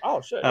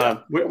 Oh, shit.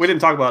 We didn't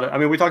talk about it. I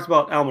mean, we talked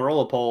about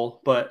Almirola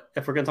pole, but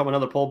if we're going to talk about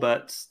another pole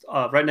bets,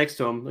 right next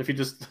to him, if you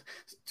just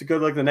to go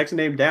like the next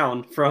name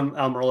down from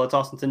Almirola, it's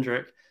Austin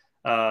Cindric.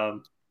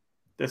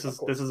 This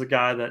is a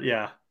guy that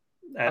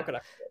How could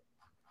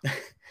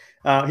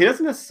I? He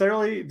doesn't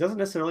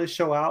necessarily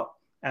show out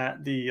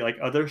at the like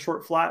other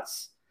short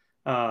flats,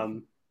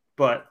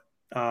 but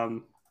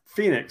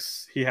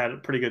Phoenix he had a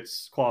pretty good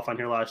qualifying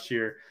here last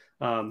year.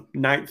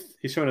 Ninth,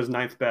 he's showing his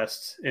 9th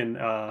best in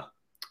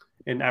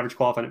average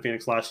qualifying at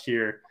Phoenix last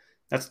year.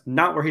 That's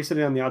not where he's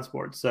sitting on the odds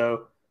board.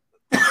 So,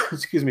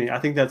 excuse me. I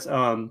think that's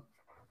I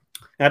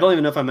don't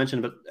even know if I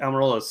mentioned, but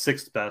Almirola is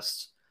 6th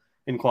best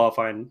in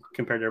qualifying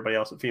compared to everybody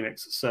else at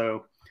Phoenix.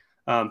 So,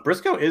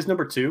 Briscoe is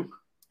number 2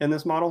 in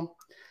this model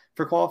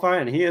for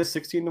qualifying, and he is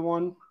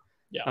 16-1.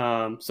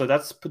 Yeah. So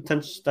that's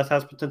potential. That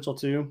has potential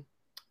too.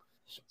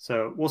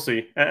 So we'll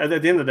see. At the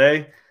end of the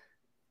day,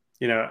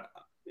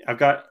 I've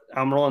got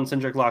Almirola and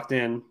Cindric locked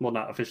in. Well,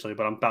 not officially,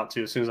 but I'm about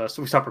to as soon as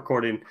we stop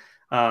recording.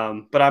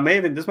 But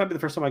this might be the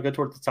first time I go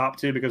towards the top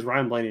 2 because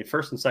Ryan Blaney,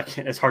 1st and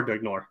 2nd, is hard to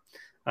ignore.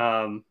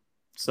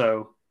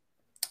 So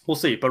we'll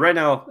see. But right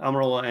now,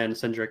 Almirola and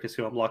Cindric is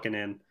who I'm locking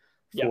in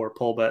for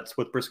pole bets,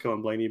 with Briscoe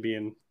and Blaney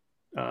being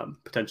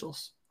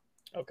potentials.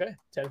 Okay,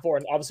 10-4.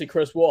 And obviously,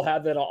 Chris will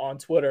have that on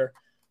Twitter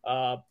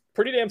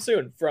pretty damn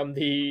soon from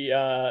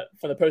the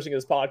posting of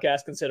this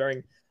podcast,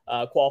 considering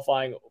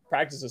qualifying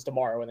practices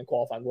tomorrow, and then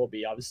qualifying will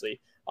be obviously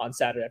on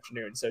Saturday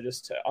afternoon. So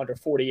just under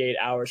 48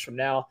 hours from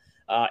now.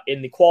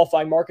 In the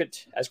qualifying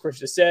market, as Chris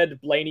just said,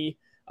 Blaney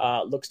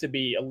looks to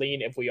be a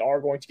lean if we are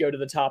going to go to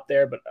the top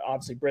there, but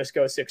obviously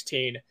Briscoe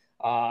 16,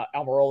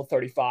 Almirola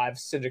 35,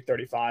 Cindric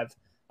 35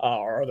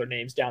 are other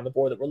names down the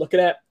board that we're looking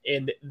at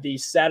in the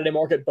Saturday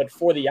market. But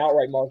for the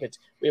outright market,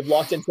 we have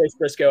locked in Chase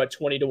Briscoe at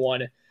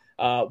 20-1.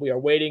 We are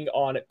waiting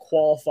on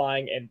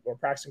qualifying, and we're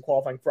practicing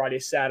qualifying Friday,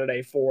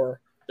 Saturday for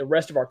the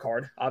rest of our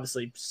card.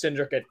 Obviously,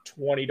 Cindric at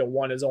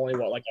 20-1 is only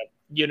like a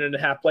unit and a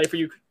half play for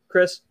you,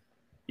 Chris?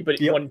 You put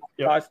 1.5?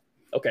 Yep.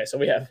 Okay, so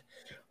we have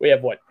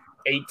what,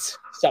 8,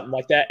 something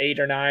like that,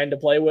 8 or 9 to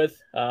play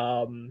with.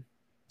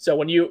 So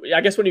when you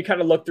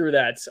kind of look through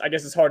that, I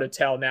guess it's hard to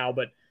tell now,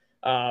 but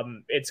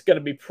it's going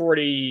to be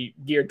pretty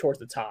geared towards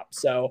the top.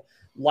 So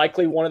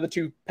likely one of the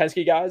 2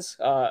 Penske guys,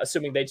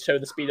 assuming they show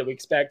the speed that we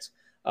expect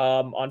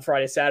on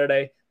Friday,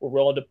 Saturday, we're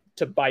willing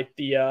to bite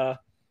to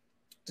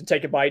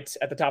take a bite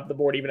at the top of the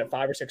board, even at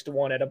 5 or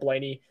 6-1 at a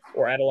Blaney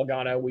or at a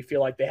Logano. We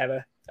feel like they have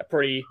a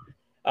pretty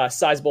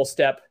sizable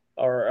step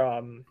or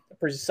a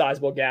pretty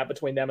sizable gap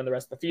between them and the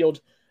rest of the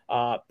field.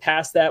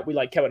 Past that, we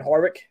like Kevin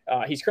Harvick.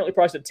 He's currently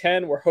priced at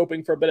 10. We're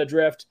hoping for a bit of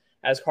drift,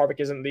 as Harvick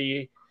isn't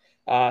the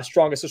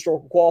strongest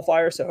historical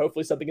qualifier, so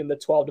hopefully something in the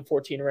 12 to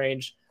 14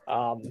 range.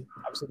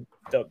 Obviously,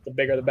 the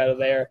bigger the better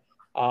there.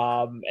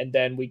 And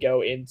then we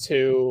go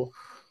into,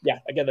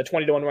 again, the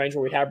 20-1 range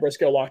where we have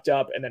Briscoe locked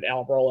up, and then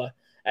Almirola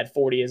at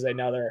 40 is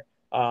another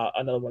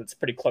one that's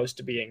pretty close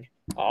to being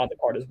on the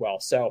card as well.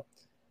 So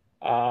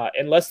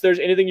unless there's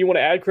anything you want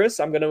to add, Chris,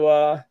 I'm going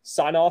to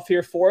sign off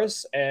here for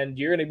us, and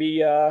you're going to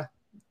be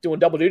doing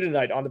double duty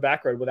tonight on the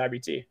back road with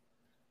IBT.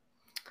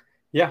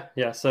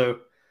 Yeah. So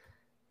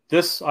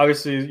this,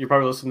 obviously, you're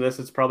probably listening to this.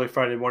 It's probably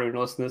Friday morning when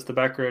you listen to this. The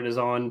back road is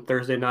on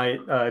Thursday night.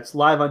 It's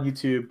live on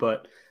YouTube,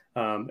 but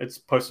it's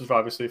posted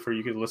obviously for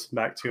you to listen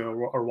back to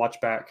or watch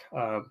back.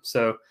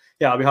 So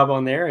I'll be hopping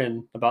on there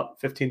in about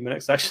 15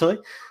 minutes actually.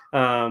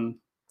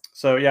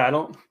 There's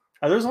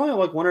only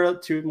like 1 or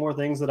 2 more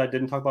things that I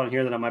didn't talk about in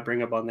here that I might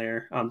bring up on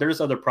there.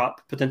 There's other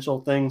prop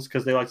potential things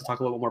because they like to talk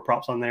a little bit more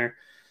props on there.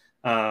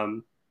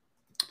 You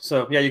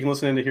can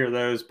listen in to hear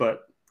those,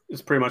 but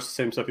it's pretty much the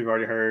same stuff you've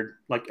already heard,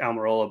 like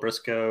Almirola,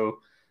 Briscoe,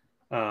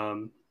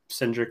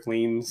 Cindric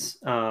leans.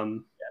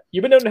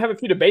 You've been known to have a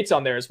few debates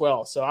on there as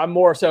well, so I'm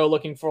more so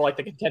looking for like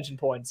the contention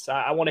points.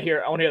 I want to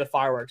hear the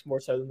fireworks more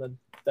so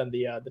than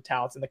the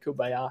touts and the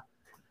kumbaya.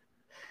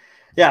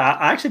 Yeah,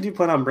 I actually do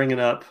plan on bringing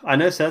up. I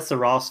know Seth's a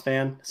Ross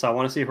fan, so I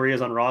want to see where he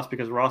is on Ross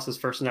because Ross's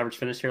first and average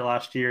finish here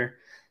last year.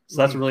 So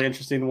that's a really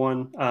interesting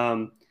one.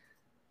 On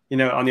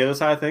the other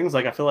side of things,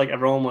 like I feel like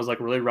everyone was like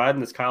really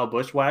riding this Kyle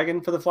Busch wagon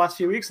for the last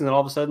few weeks, and then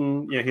all of a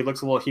sudden, he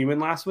looks a little human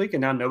last week,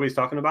 and now nobody's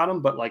talking about him.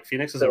 But like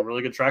Phoenix is a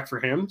really good track for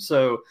him,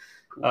 so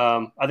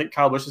I think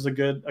Kyle Busch is a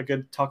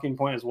good talking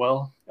point as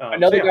well.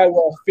 Another guy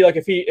will feel like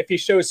if he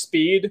shows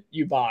speed,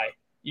 you buy.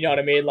 You know what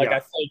I mean? Like I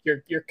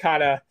think you're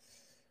kind of.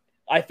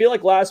 I feel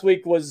like last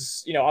week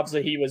was,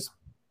 obviously he was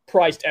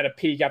priced at a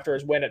peak after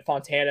his win at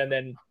Fontana and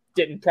then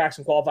didn't practice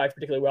and qualify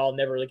particularly well and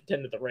never really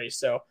contended the race.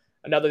 So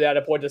another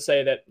data point to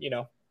say that,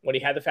 when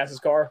he had the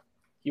fastest car,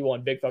 he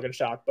won big fucking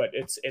shock. But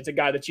it's a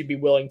guy that you'd be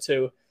willing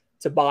to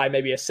buy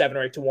maybe a 7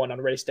 or 8-1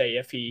 on race day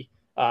if he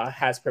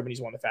has proven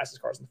he's one of the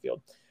fastest cars in the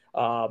field.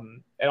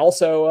 And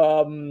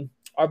also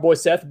our boy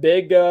Seth,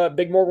 big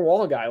Morgan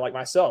Wallen guy like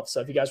myself. So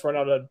if you guys run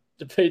out of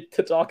debate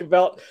to talk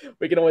about,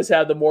 we can always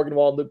have the Morgan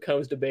Wallen Luke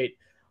Combs debate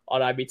on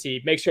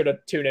IBT. Make sure to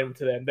tune in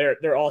to them.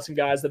 They're awesome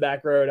guys. The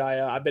back road.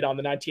 I've been on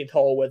the 19th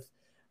hole with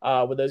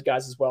those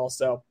guys as well.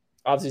 So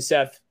obviously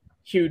Seth,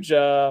 huge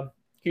friend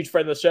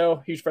of the show,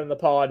 huge friend of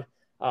the pod.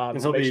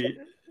 And he'll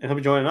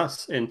be joining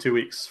us in 2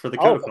 weeks for the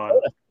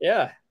COTA.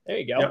 Yeah, there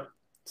you go. Yep.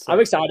 So, I'm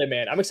excited,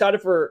 man. I'm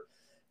excited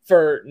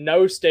for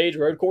no stage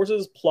road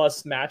courses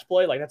plus match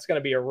play. Like that's going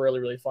to be a really,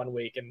 really fun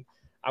week. And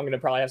I'm going to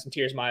probably have some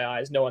tears in my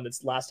eyes knowing that's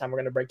the last time we're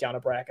going to break down a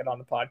bracket on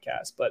the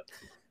podcast, but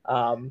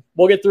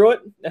we'll get through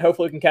it and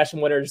hopefully we can catch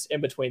some winners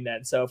in between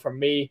then. So from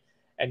me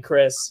and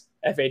Chris,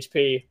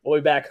 FHP, we'll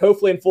be back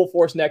hopefully in full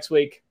force next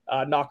week.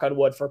 Knock on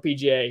wood for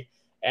PGA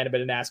and a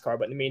bit of NASCAR.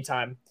 But in the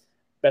meantime,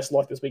 best of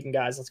luck this weekend,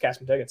 guys. Let's cash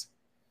some tickets.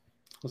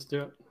 Let's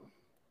do it.